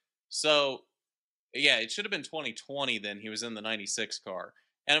 Right. So, yeah, it should have been 2020 then. He was in the 96 car.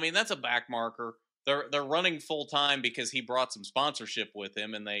 And, I mean, that's a back marker. They're running full-time because he brought some sponsorship with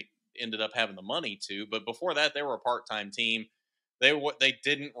him, and they ended up having the money to. But before that, they were a part-time team. They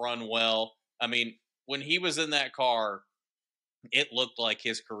didn't run well. I mean, when he was in that car, it looked like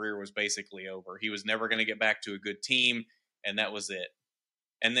his career was basically over. He was never going to get back to a good team, and that was it.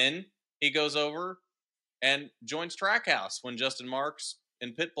 And then he goes over and joins Trackhouse when Justin Marks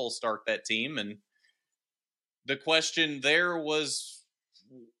and Pitbull start that team. And the question there was,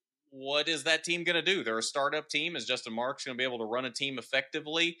 what is that team going to do? They're a startup team. Is Justin Marks going to be able to run a team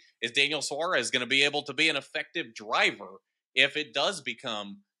effectively? Is Daniel Suarez going to be able to be an effective driver if it does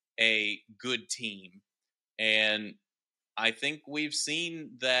become a good team? And I think we've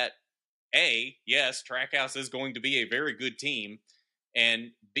seen that, A, yes, Trackhouse is going to be a very good team,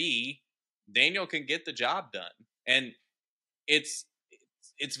 and B, Daniel can get the job done. And it's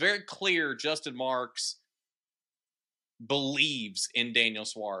very clear Justin Marks believes in Daniel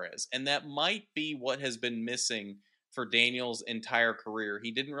Suarez. And that might be what has been missing for Daniel's entire career.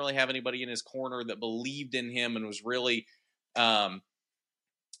 He didn't really have anybody in his corner that believed in him and was really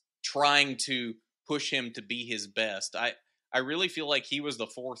trying to push him to be his best. I really feel like he was the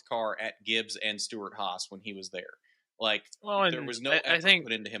fourth car at Gibbs and Stewart-Haas when he was there. Like, Well, there and was no I effort think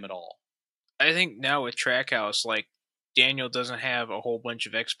put into him at all. I think now with Trackhouse, like Daniel doesn't have a whole bunch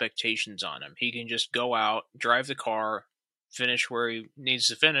of expectations on him. He can just go out, drive the car, finish where he needs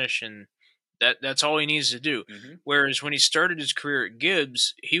to finish, and that's all he needs to do. Mm-hmm. Whereas when he started his career at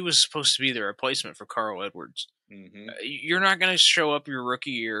Gibbs, he was supposed to be the replacement for Carl Edwards. Mm-hmm. You're not going to show up your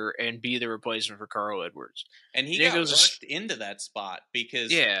rookie year and be the replacement for Carl Edwards. And he got rushed into that spot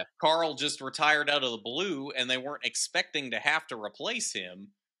because Carl just retired out of the blue and they weren't expecting to have to replace him.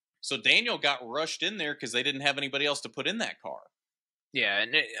 So Daniel got rushed in there because they didn't have anybody else to put in that car. Yeah,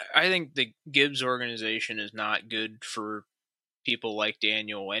 and I think the Gibbs organization is not good for people like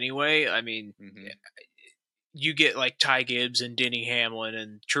Daniel anyway. I mean, you get like Ty Gibbs and Denny Hamlin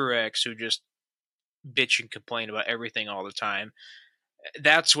and Truex who just bitch and complain about everything all the time.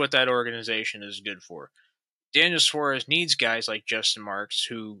 That's what that organization is good for. Daniel Suarez needs guys like Justin Marks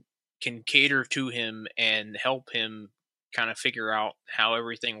who can cater to him and help him kind of figure out how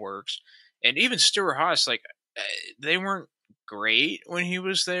everything works. And even Stewart-Haas, like, they weren't great when he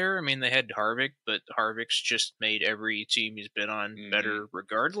was there. I mean, they had Harvick, but Harvick's just made every team he's been on better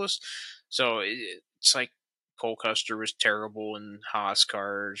regardless. So it's like Cole Custer was terrible in Haas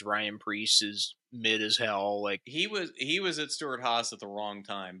cars. Ryan Preece is mid as hell. Like he was at Stewart-Haas at the wrong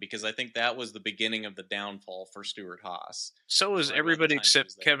time because I think that was the beginning of the downfall for Stewart-Haas. So was everybody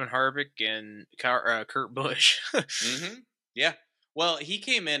except Kevin Harvick and Kurt Busch. Yeah. Well, he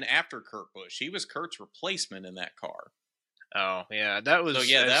came in after Kurt Busch. He was Kurt's replacement in that car. Oh, yeah. That was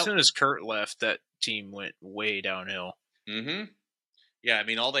as soon as Kurt left, that team went way downhill. Yeah, I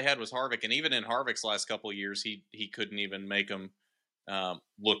mean, all they had was Harvick, and even in Harvick's last couple of years, he couldn't even make them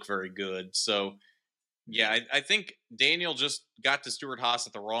look very good. So, yeah, I think Daniel just got to Stewart-Haas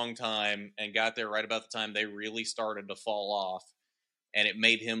at the wrong time and got there right about the time they really started to fall off, and it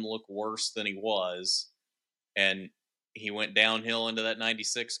made him look worse than he was. And he went downhill into that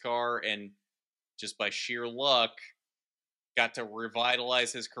 96 car, and just by sheer luck, got to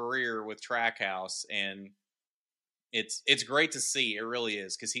revitalize his career with Trackhouse, and it's great to see. It really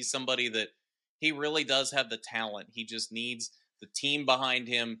is, because he's somebody that he really does have the talent. He just needs the team behind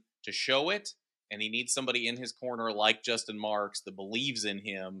him to show it, and he needs somebody in his corner like Justin Marks that believes in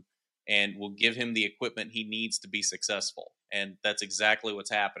him and will give him the equipment he needs to be successful. And that's exactly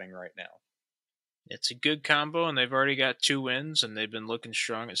what's happening right now. It's a good combo, and they've already got 2 wins, and they've been looking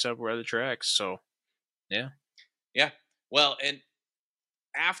strong at several other tracks. So, yeah. Well, and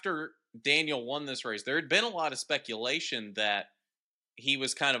after Daniel won this race, there had been a lot of speculation that he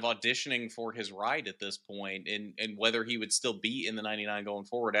was kind of auditioning for his ride at this point, and whether he would still be in the 99 going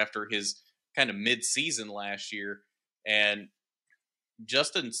forward after his kind of mid-season last year. And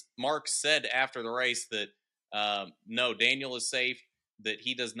Justin Marks said after the race that no, Daniel is safe, that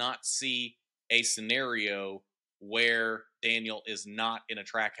he does not see a scenario where Daniel is not in a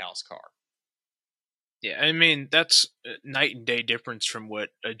Trackhouse car. Yeah, I mean, that's a night and day difference from what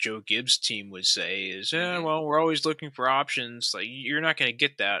a Joe Gibbs team would say is, well, we're always looking for options. Like, you're not going to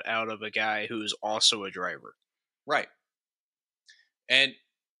get that out of a guy who is also a driver. Right. And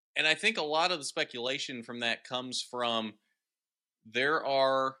I think a lot of the speculation from that comes from there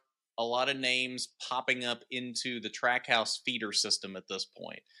are a lot of names popping up into the Trackhouse feeder system at this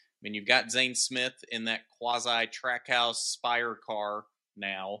point. I mean, you've got Zane Smith in that quasi Trackhouse Spire car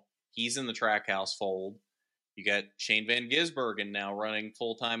now. He's in the Trackhouse fold. You got Shane Van Gisbergen now running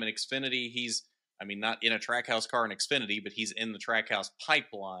full-time in Xfinity. He's, I mean, not in a Trackhouse car in Xfinity, but he's in the Trackhouse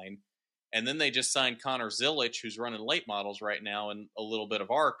pipeline. And then they just signed Connor Zilic, who's running late models right now, and a little bit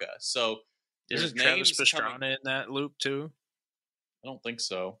of ARCA. So isn't Travis Pastrana in that loop too? I don't think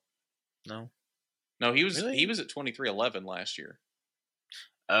so. No, he was really? He was at 2311 last year.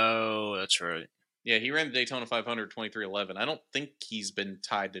 Oh, that's right. Yeah, he ran the Daytona 500 2311. I don't think he's been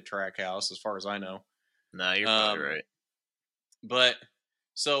tied to Trackhouse as far as I know. No, you're probably right. But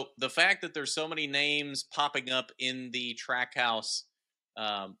so the fact that there's so many names popping up in the Trackhouse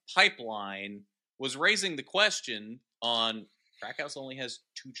pipeline was raising the question on Trackhouse only has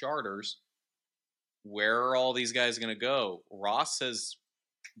 2 charters. Where are all these guys going to go? Ross has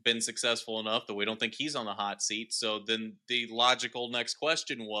been successful enough that we don't think he's on the hot seat. So then the logical next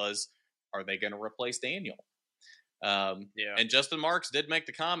question was, are they going to replace Daniel? And Justin Marks did make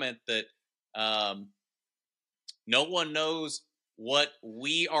the comment that no one knows what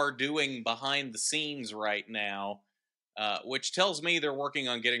we are doing behind the scenes right now, which tells me they're working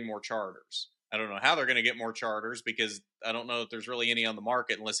on getting more charters. I don't know how they're going to get more charters because I don't know if there's really any on the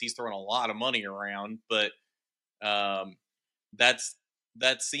market unless he's throwing a lot of money around. But um, that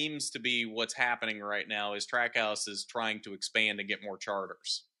seems to be what's happening right now. Is Trackhouse is trying to expand and get more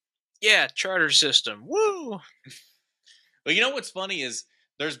charters. Yeah, charter system. Woo! But you know what's funny is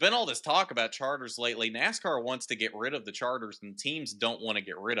there's been all this talk about charters lately. NASCAR wants to get rid of the charters, and teams don't want to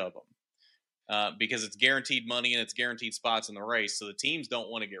get rid of them because it's guaranteed money and it's guaranteed spots in the race. So the teams don't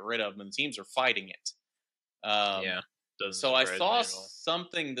want to get rid of them, and the teams are fighting it. Yeah. So I saw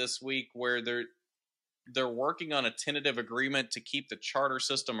something this week where they're working on a tentative agreement to keep the charter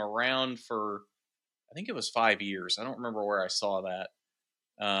system around for, I think it was 5 years. I don't remember where I saw that.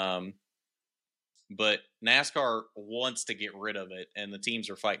 But NASCAR wants to get rid of it, and the teams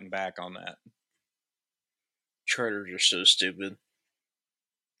are fighting back on that. Charters are so stupid.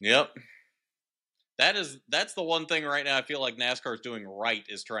 Yep. That's the one thing right now I feel like NASCAR is doing right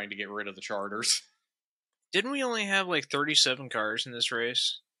is trying to get rid of the charters. Didn't we only have like 37 cars in this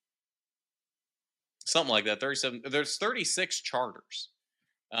race? Something like that. 37. There's 36 charters.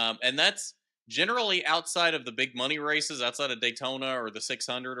 And that's generally outside of the big money races, outside of Daytona or the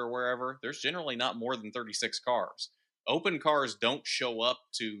 600 or wherever. There's generally not more than 36 cars. Open cars don't show up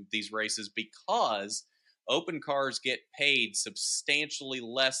to these races because open cars get paid substantially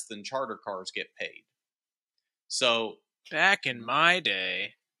less than charter cars get paid. So back in my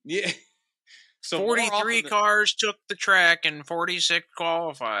day, yeah. So 43 cars took the track and 46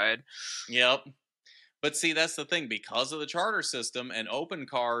 qualified. Yep. But see, that's the thing. Because of the charter system and open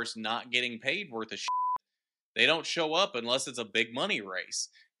cars not getting paid worth a shit, they don't show up unless it's a big money race.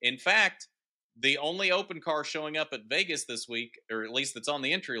 In fact, the only open car showing up at Vegas this week, or at least that's on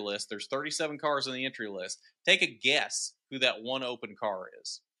the entry list, there's 37 cars on the entry list. Take a guess who that one open car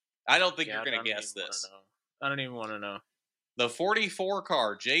is. I don't think you're going to guess this. I don't even want to know. The 44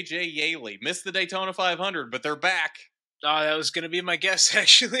 car, J.J. Yaley, missed the Daytona 500, but they're back. Oh, that was going to be my guess,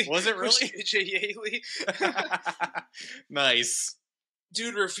 actually. Was it really? J.J. Yaley. Nice.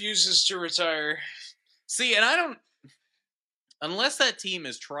 Dude refuses to retire. See, and I don't... Unless that team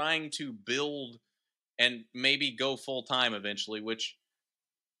is trying to build and maybe go full-time eventually, which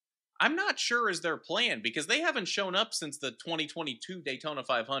I'm not sure is their plan, because they haven't shown up since the 2022 Daytona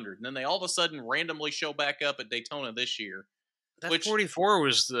 500, and then they all of a sudden randomly show back up at Daytona this year. That 44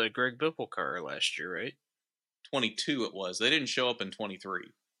 was the Greg Biffle car last year, right? 22 it was. They didn't show up in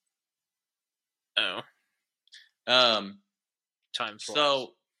 23. Oh. Time flies.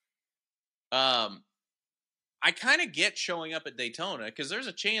 So, I kind of get showing up at Daytona, because there's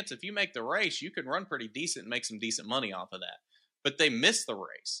a chance if you make the race, you can run pretty decent and make some decent money off of that. But they missed the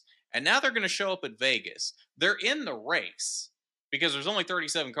race. And now they're going to show up at Vegas. They're in the race because there's only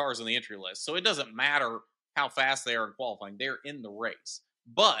 37 cars on the entry list. So it doesn't matter how fast they are in qualifying. They're in the race.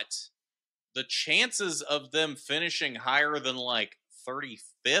 But the chances of them finishing higher than like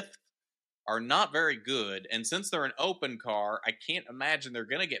 35th are not very good. And since they're an open car, I can't imagine they're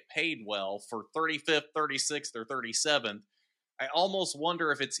going to get paid well for 35th, 36th, or 37th. I almost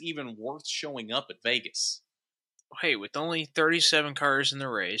wonder if it's even worth showing up at Vegas. Hey, with only 37 cars in the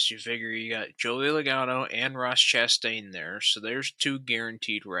race, you figure you got Joey Logano and Ross Chastain there, so there's 2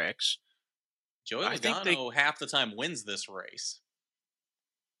 guaranteed wrecks. Joey Logano half the time wins this race.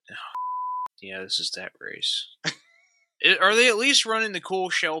 Yeah, this is that race. Are they at least running the cool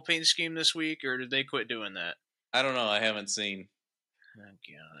shell paint scheme this week, or did they quit doing that? I don't know. I haven't seen. Oh,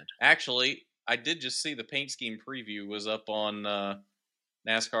 God. Actually, I did just see the paint scheme preview was up on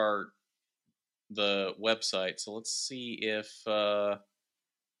NASCAR, the website. So let's see if...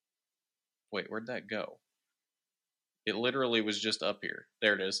 wait, where'd that go? It literally was just up here.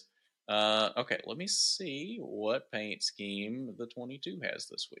 There it is. Okay, let me see what paint scheme the 22 has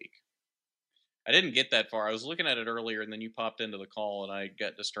this week. I didn't get that far. I was looking at it earlier, and then you popped into the call, and I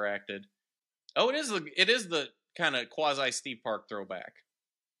got distracted. Oh, it is the kind of quasi Steve Park throwback.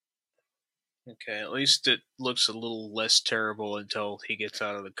 Okay, at least it looks a little less terrible until he gets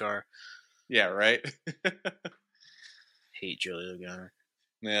out of the car. Yeah, right? Hate Joey Logano.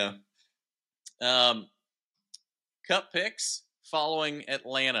 Yeah. Cup picks following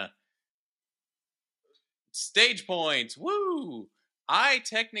Atlanta. Stage points. Woo!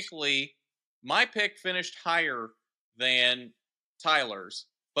 My pick finished higher than Tyler's,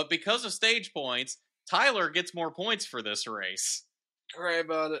 but because of stage points, Tyler gets more points for this race. Cry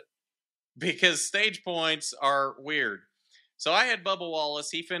about it. Because stage points are weird. So I had Bubba Wallace.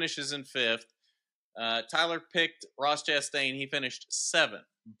 He finishes in 5th. Tyler picked Ross Chastain. He finished 7th.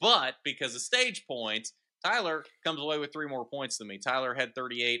 But because of stage points, Tyler comes away with 3 more points than me. Tyler had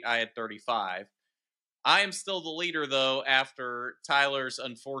 38. I had 35. I am still the leader, though, after Tyler's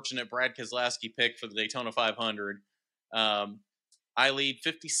unfortunate Brad Keselowski pick for the Daytona 500. I lead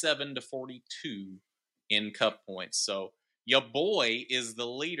 57-42 in Cup points. So your boy is the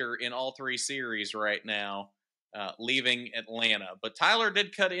leader in all three series right now, leaving Atlanta. But Tyler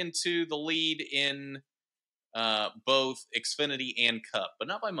did cut into the lead in both Xfinity and Cup, but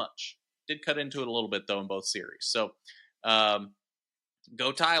not by much. Did cut into it a little bit, though, in both series. So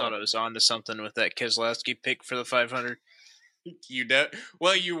go Tyler. Thought I was on to something with that Keselowski pick for the 500.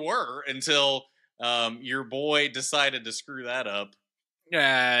 Well, you were until your boy decided to screw that up.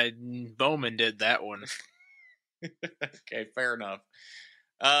 Bowman did that one. Okay, fair enough.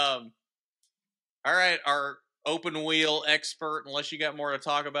 All right, our open wheel expert, unless you got more to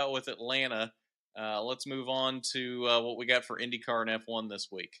talk about with Atlanta, let's move on to what we got for IndyCar and F1 this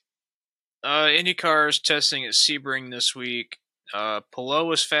week. IndyCar is testing at Sebring this week. Palou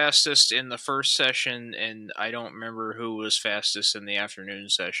was fastest in the first session, and I don't remember who was fastest in the afternoon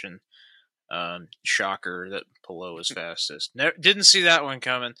session. Shocker that Palou was fastest. Didn't see that one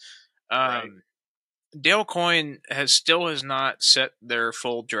coming. Right. Dale Coyne has not set their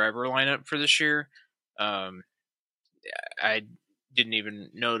full driver lineup for this year. I didn't even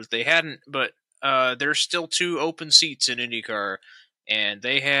know that they hadn't, but there's still 2 open seats in IndyCar, and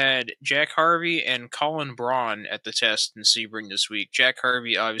they had Jack Harvey and Colin Braun at the test in Sebring this week. Jack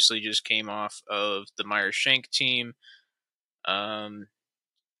Harvey obviously just came off of the Meyer-Shank team.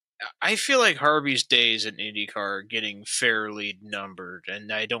 I feel like Harvey's days in IndyCar are getting fairly numbered,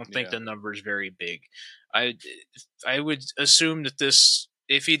 and I don't think the number is very big. I would assume that this,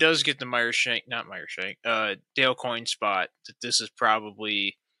 if he does get the Dale Coyne spot, that this is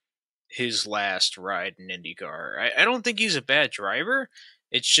probably his last ride in IndyCar. I don't think he's a bad driver.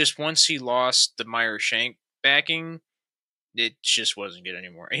 It's just once he lost the Meyer-Shank backing, it just wasn't good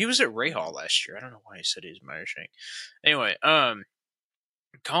anymore. And he was at Rahal last year. I don't know why he said he was Meyer-Shank. Anyway,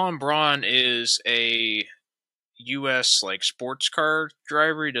 Colin Braun is a U.S. sports car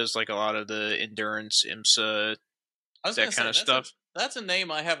driver. He does a lot of the endurance, IMSA, that kind of stuff. That's a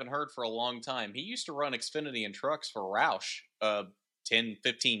name I haven't heard for a long time. He used to run Xfinity and trucks for Roush 10,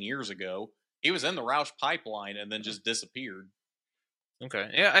 15 years ago. He was in the Roush pipeline and then just disappeared. Okay.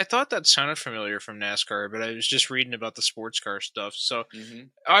 Yeah, I thought that sounded familiar from NASCAR, but I was just reading about the sports car stuff. So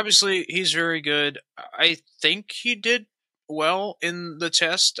obviously he's very good. I think he did well in the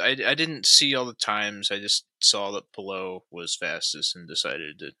test. I didn't see all the times. I just saw that Palou was fastest and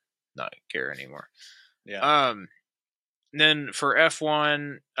decided to not care anymore. Yeah. Then for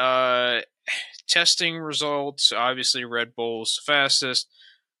F1, testing results, obviously Red Bull's fastest.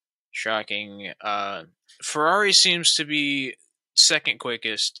 Shocking. Ferrari seems to be second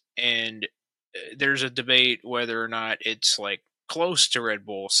quickest, and there's a debate whether or not it's close to Red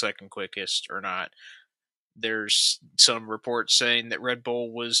Bull second quickest or not. There's some reports saying that Red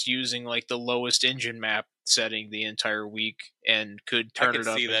Bull was using the lowest engine map setting the entire week and could turn it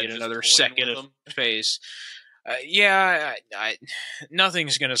up and get another second of pace.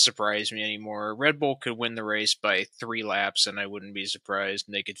 Nothing's going to surprise me anymore. Red Bull could win the race by 3 laps, and I wouldn't be surprised.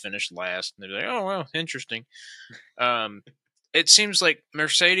 And they could finish last, and they'd be like, "Oh well, interesting." It seems like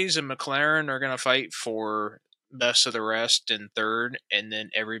Mercedes and McLaren are going to fight for best of the rest and third, and then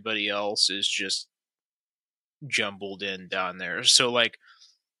everybody else is just jumbled in down there. So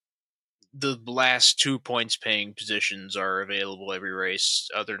the last 2 points paying positions are available every race.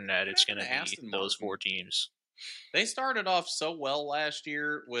 Other than that, it's going to be those 4 teams. They started off so well last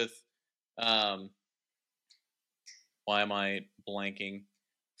year with why am I blanking?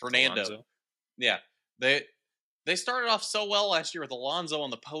 Fernando. Alonso. Yeah. They started off so well last year with Alonso on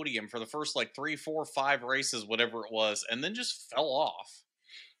the podium for the first 3, 4, 5 races, whatever it was, and then just fell off.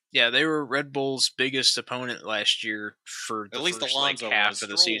 Yeah, they were Red Bull's biggest opponent last year for the first Alonso half of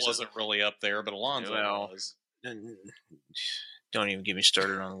the season. Wasn't really up there, but Alonso was. Don't even get me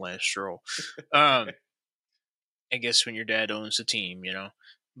started on Lance Stroll. I guess when your dad owns the team,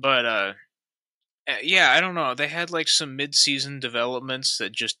 But yeah, I don't know. They had some mid-season developments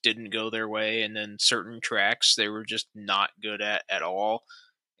that just didn't go their way, and then certain tracks they were just not good at all,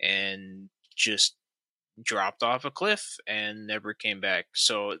 and just dropped off a cliff and never came back.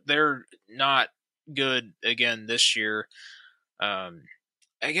 So they're not good again this year. I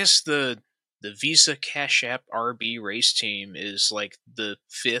guess the Visa Cash App RB race team is the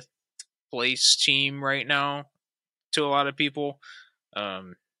 5th place team right now to a lot of people.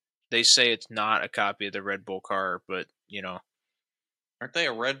 They say it's not a copy of the Red Bull car, but aren't they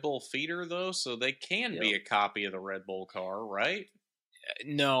a Red Bull feeder though? So they can be a copy of the Red Bull car, right?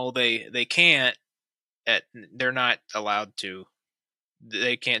 No, they can't. They're not allowed to.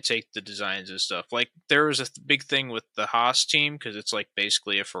 they can't take the designs and stuff. Like there was a big thing with the Haas team because it's like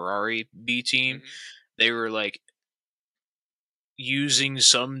basically a Ferrari B team. Mm-hmm. They were like using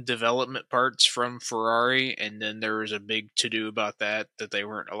some development parts from Ferrari, and then there was a big to do about that they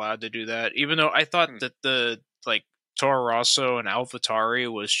weren't allowed to do that. Even though I thought that the like Toro Rosso and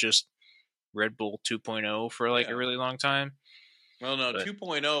AlphaTauri was just Red Bull 2.0 for like a really long time. Well, no,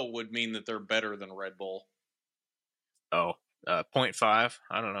 2.0 would mean that they're better than Red Bull. Oh, 0.5?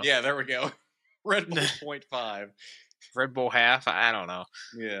 I don't know. Yeah, there we go. Red Bull 0.5. Red Bull half? I don't know.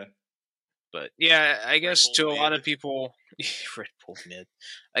 Yeah. But yeah, I guess to a lot of people, Red Bull mid.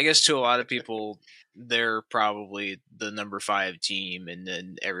 I guess to a lot of people, they're probably the number 5 team, and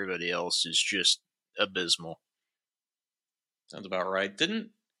then everybody else is just abysmal. Sounds about right.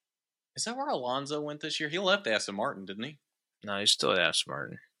 Is that where Alonso went this year? He left Aston Martin, didn't he? No, he's still at Aston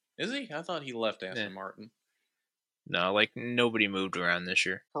Martin. Is he? I thought he left Aston Martin. No, like nobody moved around this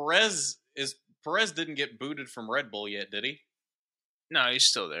year. Perez didn't get booted from Red Bull yet, did he? No, he's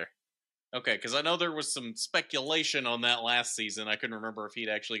still there. Okay, because I know there was some speculation on that last season. I couldn't remember if he'd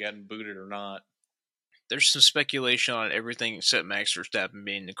actually gotten booted or not. There's some speculation on everything except Max Verstappen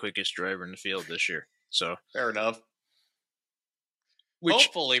being the quickest driver in the field this year. So fair enough.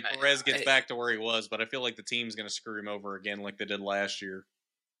 Hopefully Perez gets back to where he was, but I feel like the team's going to screw him over again like they did last year.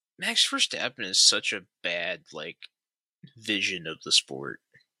 Max Verstappen is such a bad vision of the sport.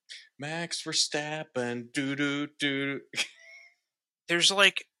 Max Verstappen, doo-doo-doo. There's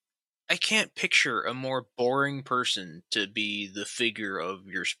I can't picture a more boring person to be the figure of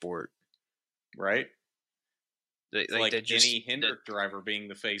your sport. Right? Like any Hendrick driver being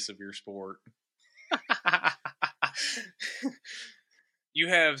the face of your sport. You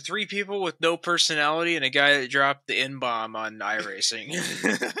have 3 people with no personality and a guy that dropped the N-bomb on iRacing.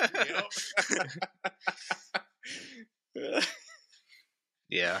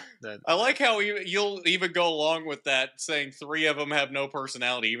 Yeah. I like how you'll even go along with that, saying 3 of them have no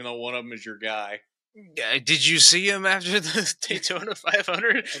personality, even though one of them is your guy. Did you see him after the Daytona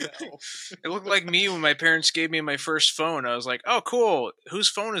 500? It looked like me when my parents gave me my first phone. I was like, oh, cool. Whose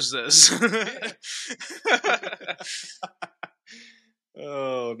phone is this?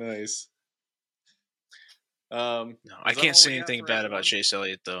 Oh, nice. No, I can't say anything bad about Chase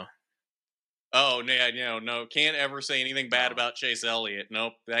Elliott, though. Oh, no. Can't ever say anything bad about Chase Elliott.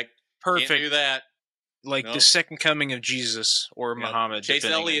 Nope. Perfect. Can't do that. The second coming of Jesus or Muhammad. Chase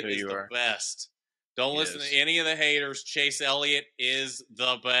Elliott is the best. Don't listen to any of the haters. Chase Elliott is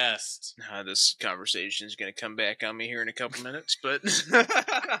the best. This conversation is going to come back on me here in a couple minutes, but...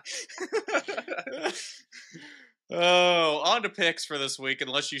 Oh, on to picks for this week,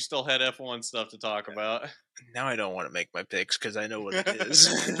 unless you still had F1 stuff to talk about. Now I don't want to make my picks because I know what it is.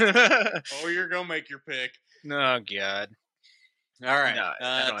 Oh, you're going to make your pick. Oh, God. All right. No,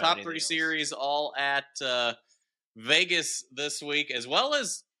 top 3 series all at Vegas this week, as well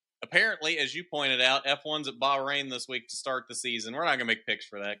as, apparently, as you pointed out, F1's at Bahrain this week to start the season. We're not going to make picks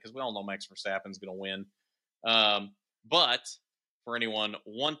for that because we all know Max Verstappen's going to win. But for anyone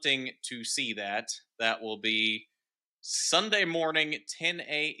wanting to see that, that will be Sunday morning, 10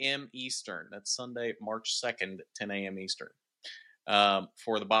 a.m. Eastern. That's Sunday, March 2nd, 10 a.m. Eastern,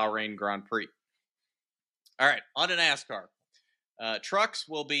 for the Bahrain Grand Prix. All right, on to NASCAR. Trucks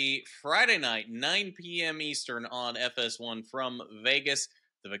will be Friday night, 9 p.m. Eastern on FS1 from Vegas.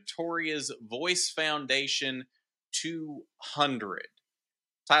 The Victoria's Voice Foundation 200.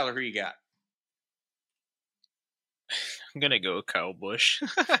 Tyler, who you got? I'm going to go with Kyle Busch.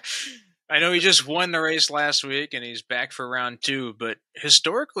 I know he just won the race last week and he's back for round 2, but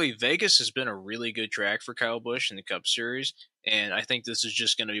historically, Vegas has been a really good track for Kyle Busch in the Cup Series, and I think this is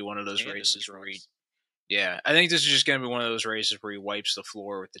just going to be one of those races where I think this is just going to be one of those races where he wipes the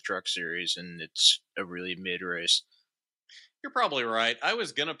floor with the Truck Series, and it's a really mid race. You're probably right. I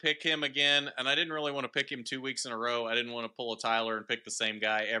was going to pick him again, and I didn't really want to pick him 2 weeks in a row. I didn't want to pull a Tyler and pick the same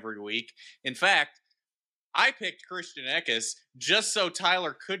guy every week. In fact, I picked Christian Eckes just so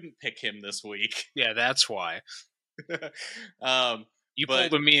Tyler couldn't pick him this week. Yeah, that's why. You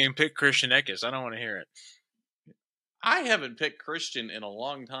pulled a me and picked Christian Eckes. I don't want to hear it. I haven't picked Christian in a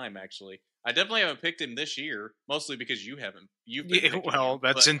long time, actually. I definitely haven't picked him this year, mostly because you haven't.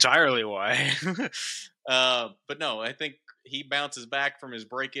 That's entirely why. But no, I think he bounces back from his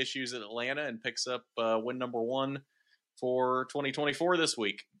brake issues at Atlanta and picks up win number 1 for 2024 this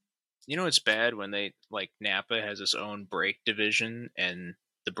week. You know it's bad when they Napa has its own brake division and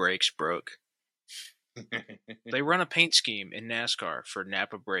the brakes broke. They run a paint scheme in NASCAR for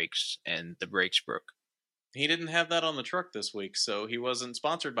Napa brakes and the brakes broke. He didn't have that on the truck this week, so he wasn't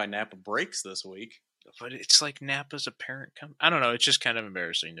sponsored by Napa Brakes this week. But it's like Napa's a parent company. I don't know. It's just kind of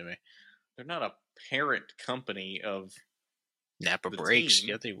embarrassing to me. They're not a parent company of Napa the Brakes. team.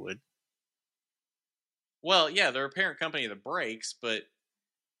 Yeah, they would. Well, yeah, they're a parent company of the brakes, but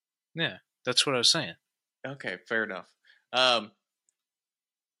Yeah, that's what I was saying. okay, fair enough. On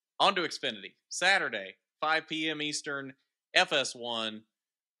to Xfinity. Saturday, 5 p.m. Eastern, FS1,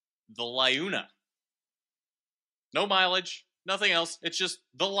 the Liuna. No mileage, nothing else. It's just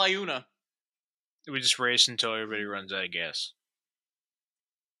the Liuna. We just race until everybody runs out of gas.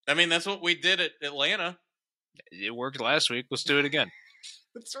 I mean, that's what we did at Atlanta. It worked last week. Let's do it again.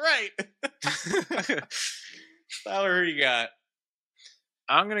 That's right. Tyler, who you got?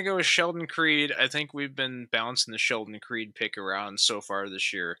 I'm going to go with Sheldon Creed. I think we've been bouncing the Sheldon Creed pick around so far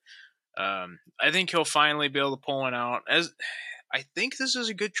this year. I think he'll finally be able to pull one out. As I think this is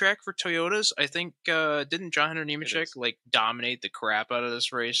a good track for Toyotas. I think didn't John Hunter Nemechek like dominate the crap out of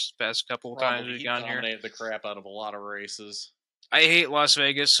this race past couple of times we've gone here? Dominated the crap out of a lot of races. I hate Las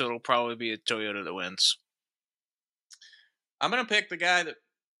Vegas, so it'll probably be a Toyota that wins. I'm going to pick the guy that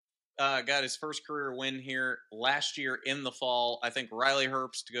got his first career win here last year in the fall. I think Riley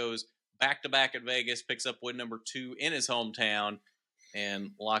Herbst goes back-to-back at Vegas, picks up win number 2 in his hometown,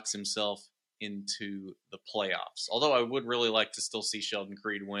 and locks himself into the playoffs. Although I would really like to still see Sheldon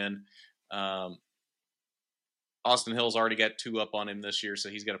Creed win. Austin Hill's already got 2 up on him this year, so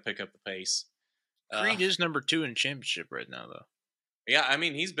he's got to pick up the pace. Creed is number 2 in championship right now, though. Yeah, I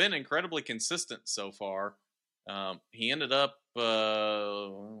mean, he's been incredibly consistent so far. He ended up,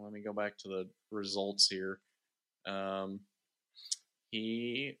 let me go back to the results here.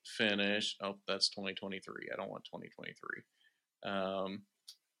 He finished, that's 2023. I don't want 2023.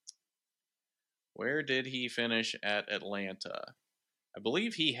 Where did he finish at Atlanta? I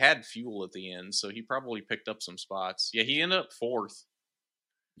believe he had fuel at the end, so he probably picked up some spots. Yeah, he ended up 4th.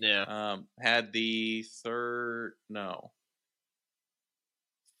 Yeah. Had the 5th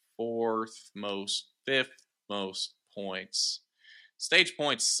most points. Stage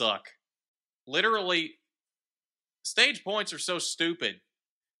points suck. Literally, stage points are so stupid.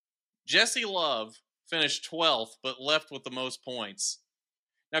 Jesse Love finished 12th, but left with the most points.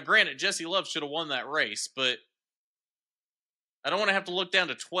 Now, granted, Jesse Love should have won that race, but I don't want to have to look down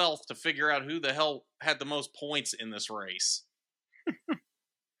to 12th to figure out who the hell had the most points in this race.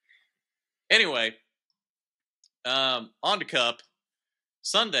 Anyway, on to Cup.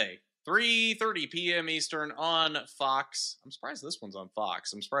 Sunday, 3:30 p.m. Eastern on Fox. I'm surprised this one's on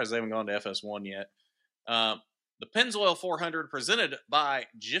Fox. I'm surprised they haven't gone to FS1 yet. The Pennzoil 400 presented by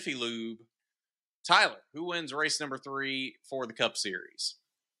Jiffy Lube. Tyler, who wins race number 3 for the Cup Series?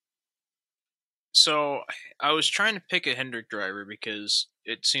 So I was trying to pick a Hendrick driver because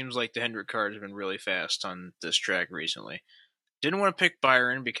it seems like the Hendrick cars have been really fast on this track recently. Didn't want to pick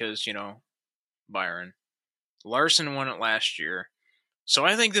Byron because, Byron. Larson won it last year. So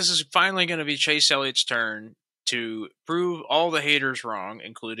I think this is finally going to be Chase Elliott's turn to prove all the haters wrong,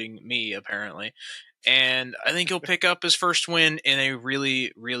 including me, apparently. And I think he'll pick up his first win in a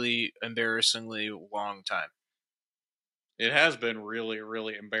really, really embarrassingly long time. It has been really,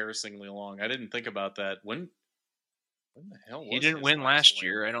 really embarrassingly long. I didn't think about that. When the hell was he didn't win last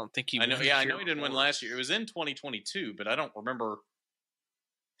year? I don't think he. I know. Yeah, I know he didn't win last year. It was in 2022, but I don't remember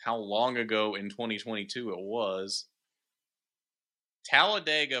how long ago in 2022 it was.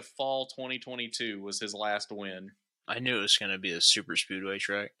 Talladega Fall 2022 was his last win. I knew it was going to be a super speedway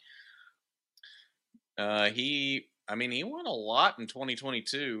track. He won a lot in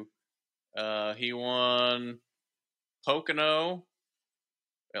 2022. He won Pocono,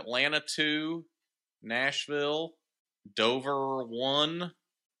 Atlanta 2, Nashville, Dover 1,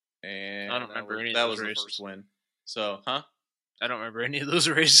 and I don't remember any of that those was races. The first win. So, huh? I don't remember any of those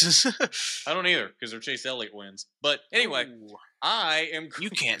races. I don't either, because they're Chase Elliott wins. But anyway, Ooh. I am...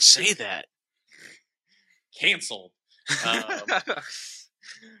 You can't say that. Canceled.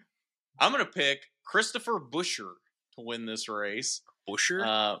 I'm going to pick Christopher Buescher to win this race.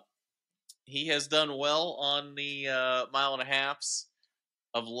 Buescher? He has done well on the 1.5 miles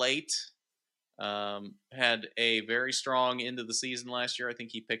of late. Had a very strong end of the season last year. I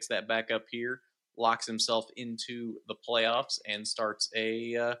think he picks that back up here, locks himself into the playoffs, and starts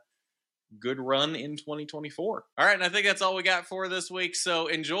a good run in 2024. All right, and I think that's all we got for this week. So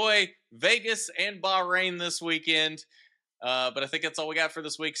enjoy Vegas and Bahrain this weekend. But I think that's all we got for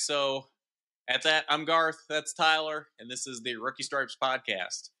this week. So at that, I'm Garth, that's Tyler, and this is the Rookie Stripes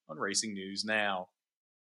podcast on Racing News Now.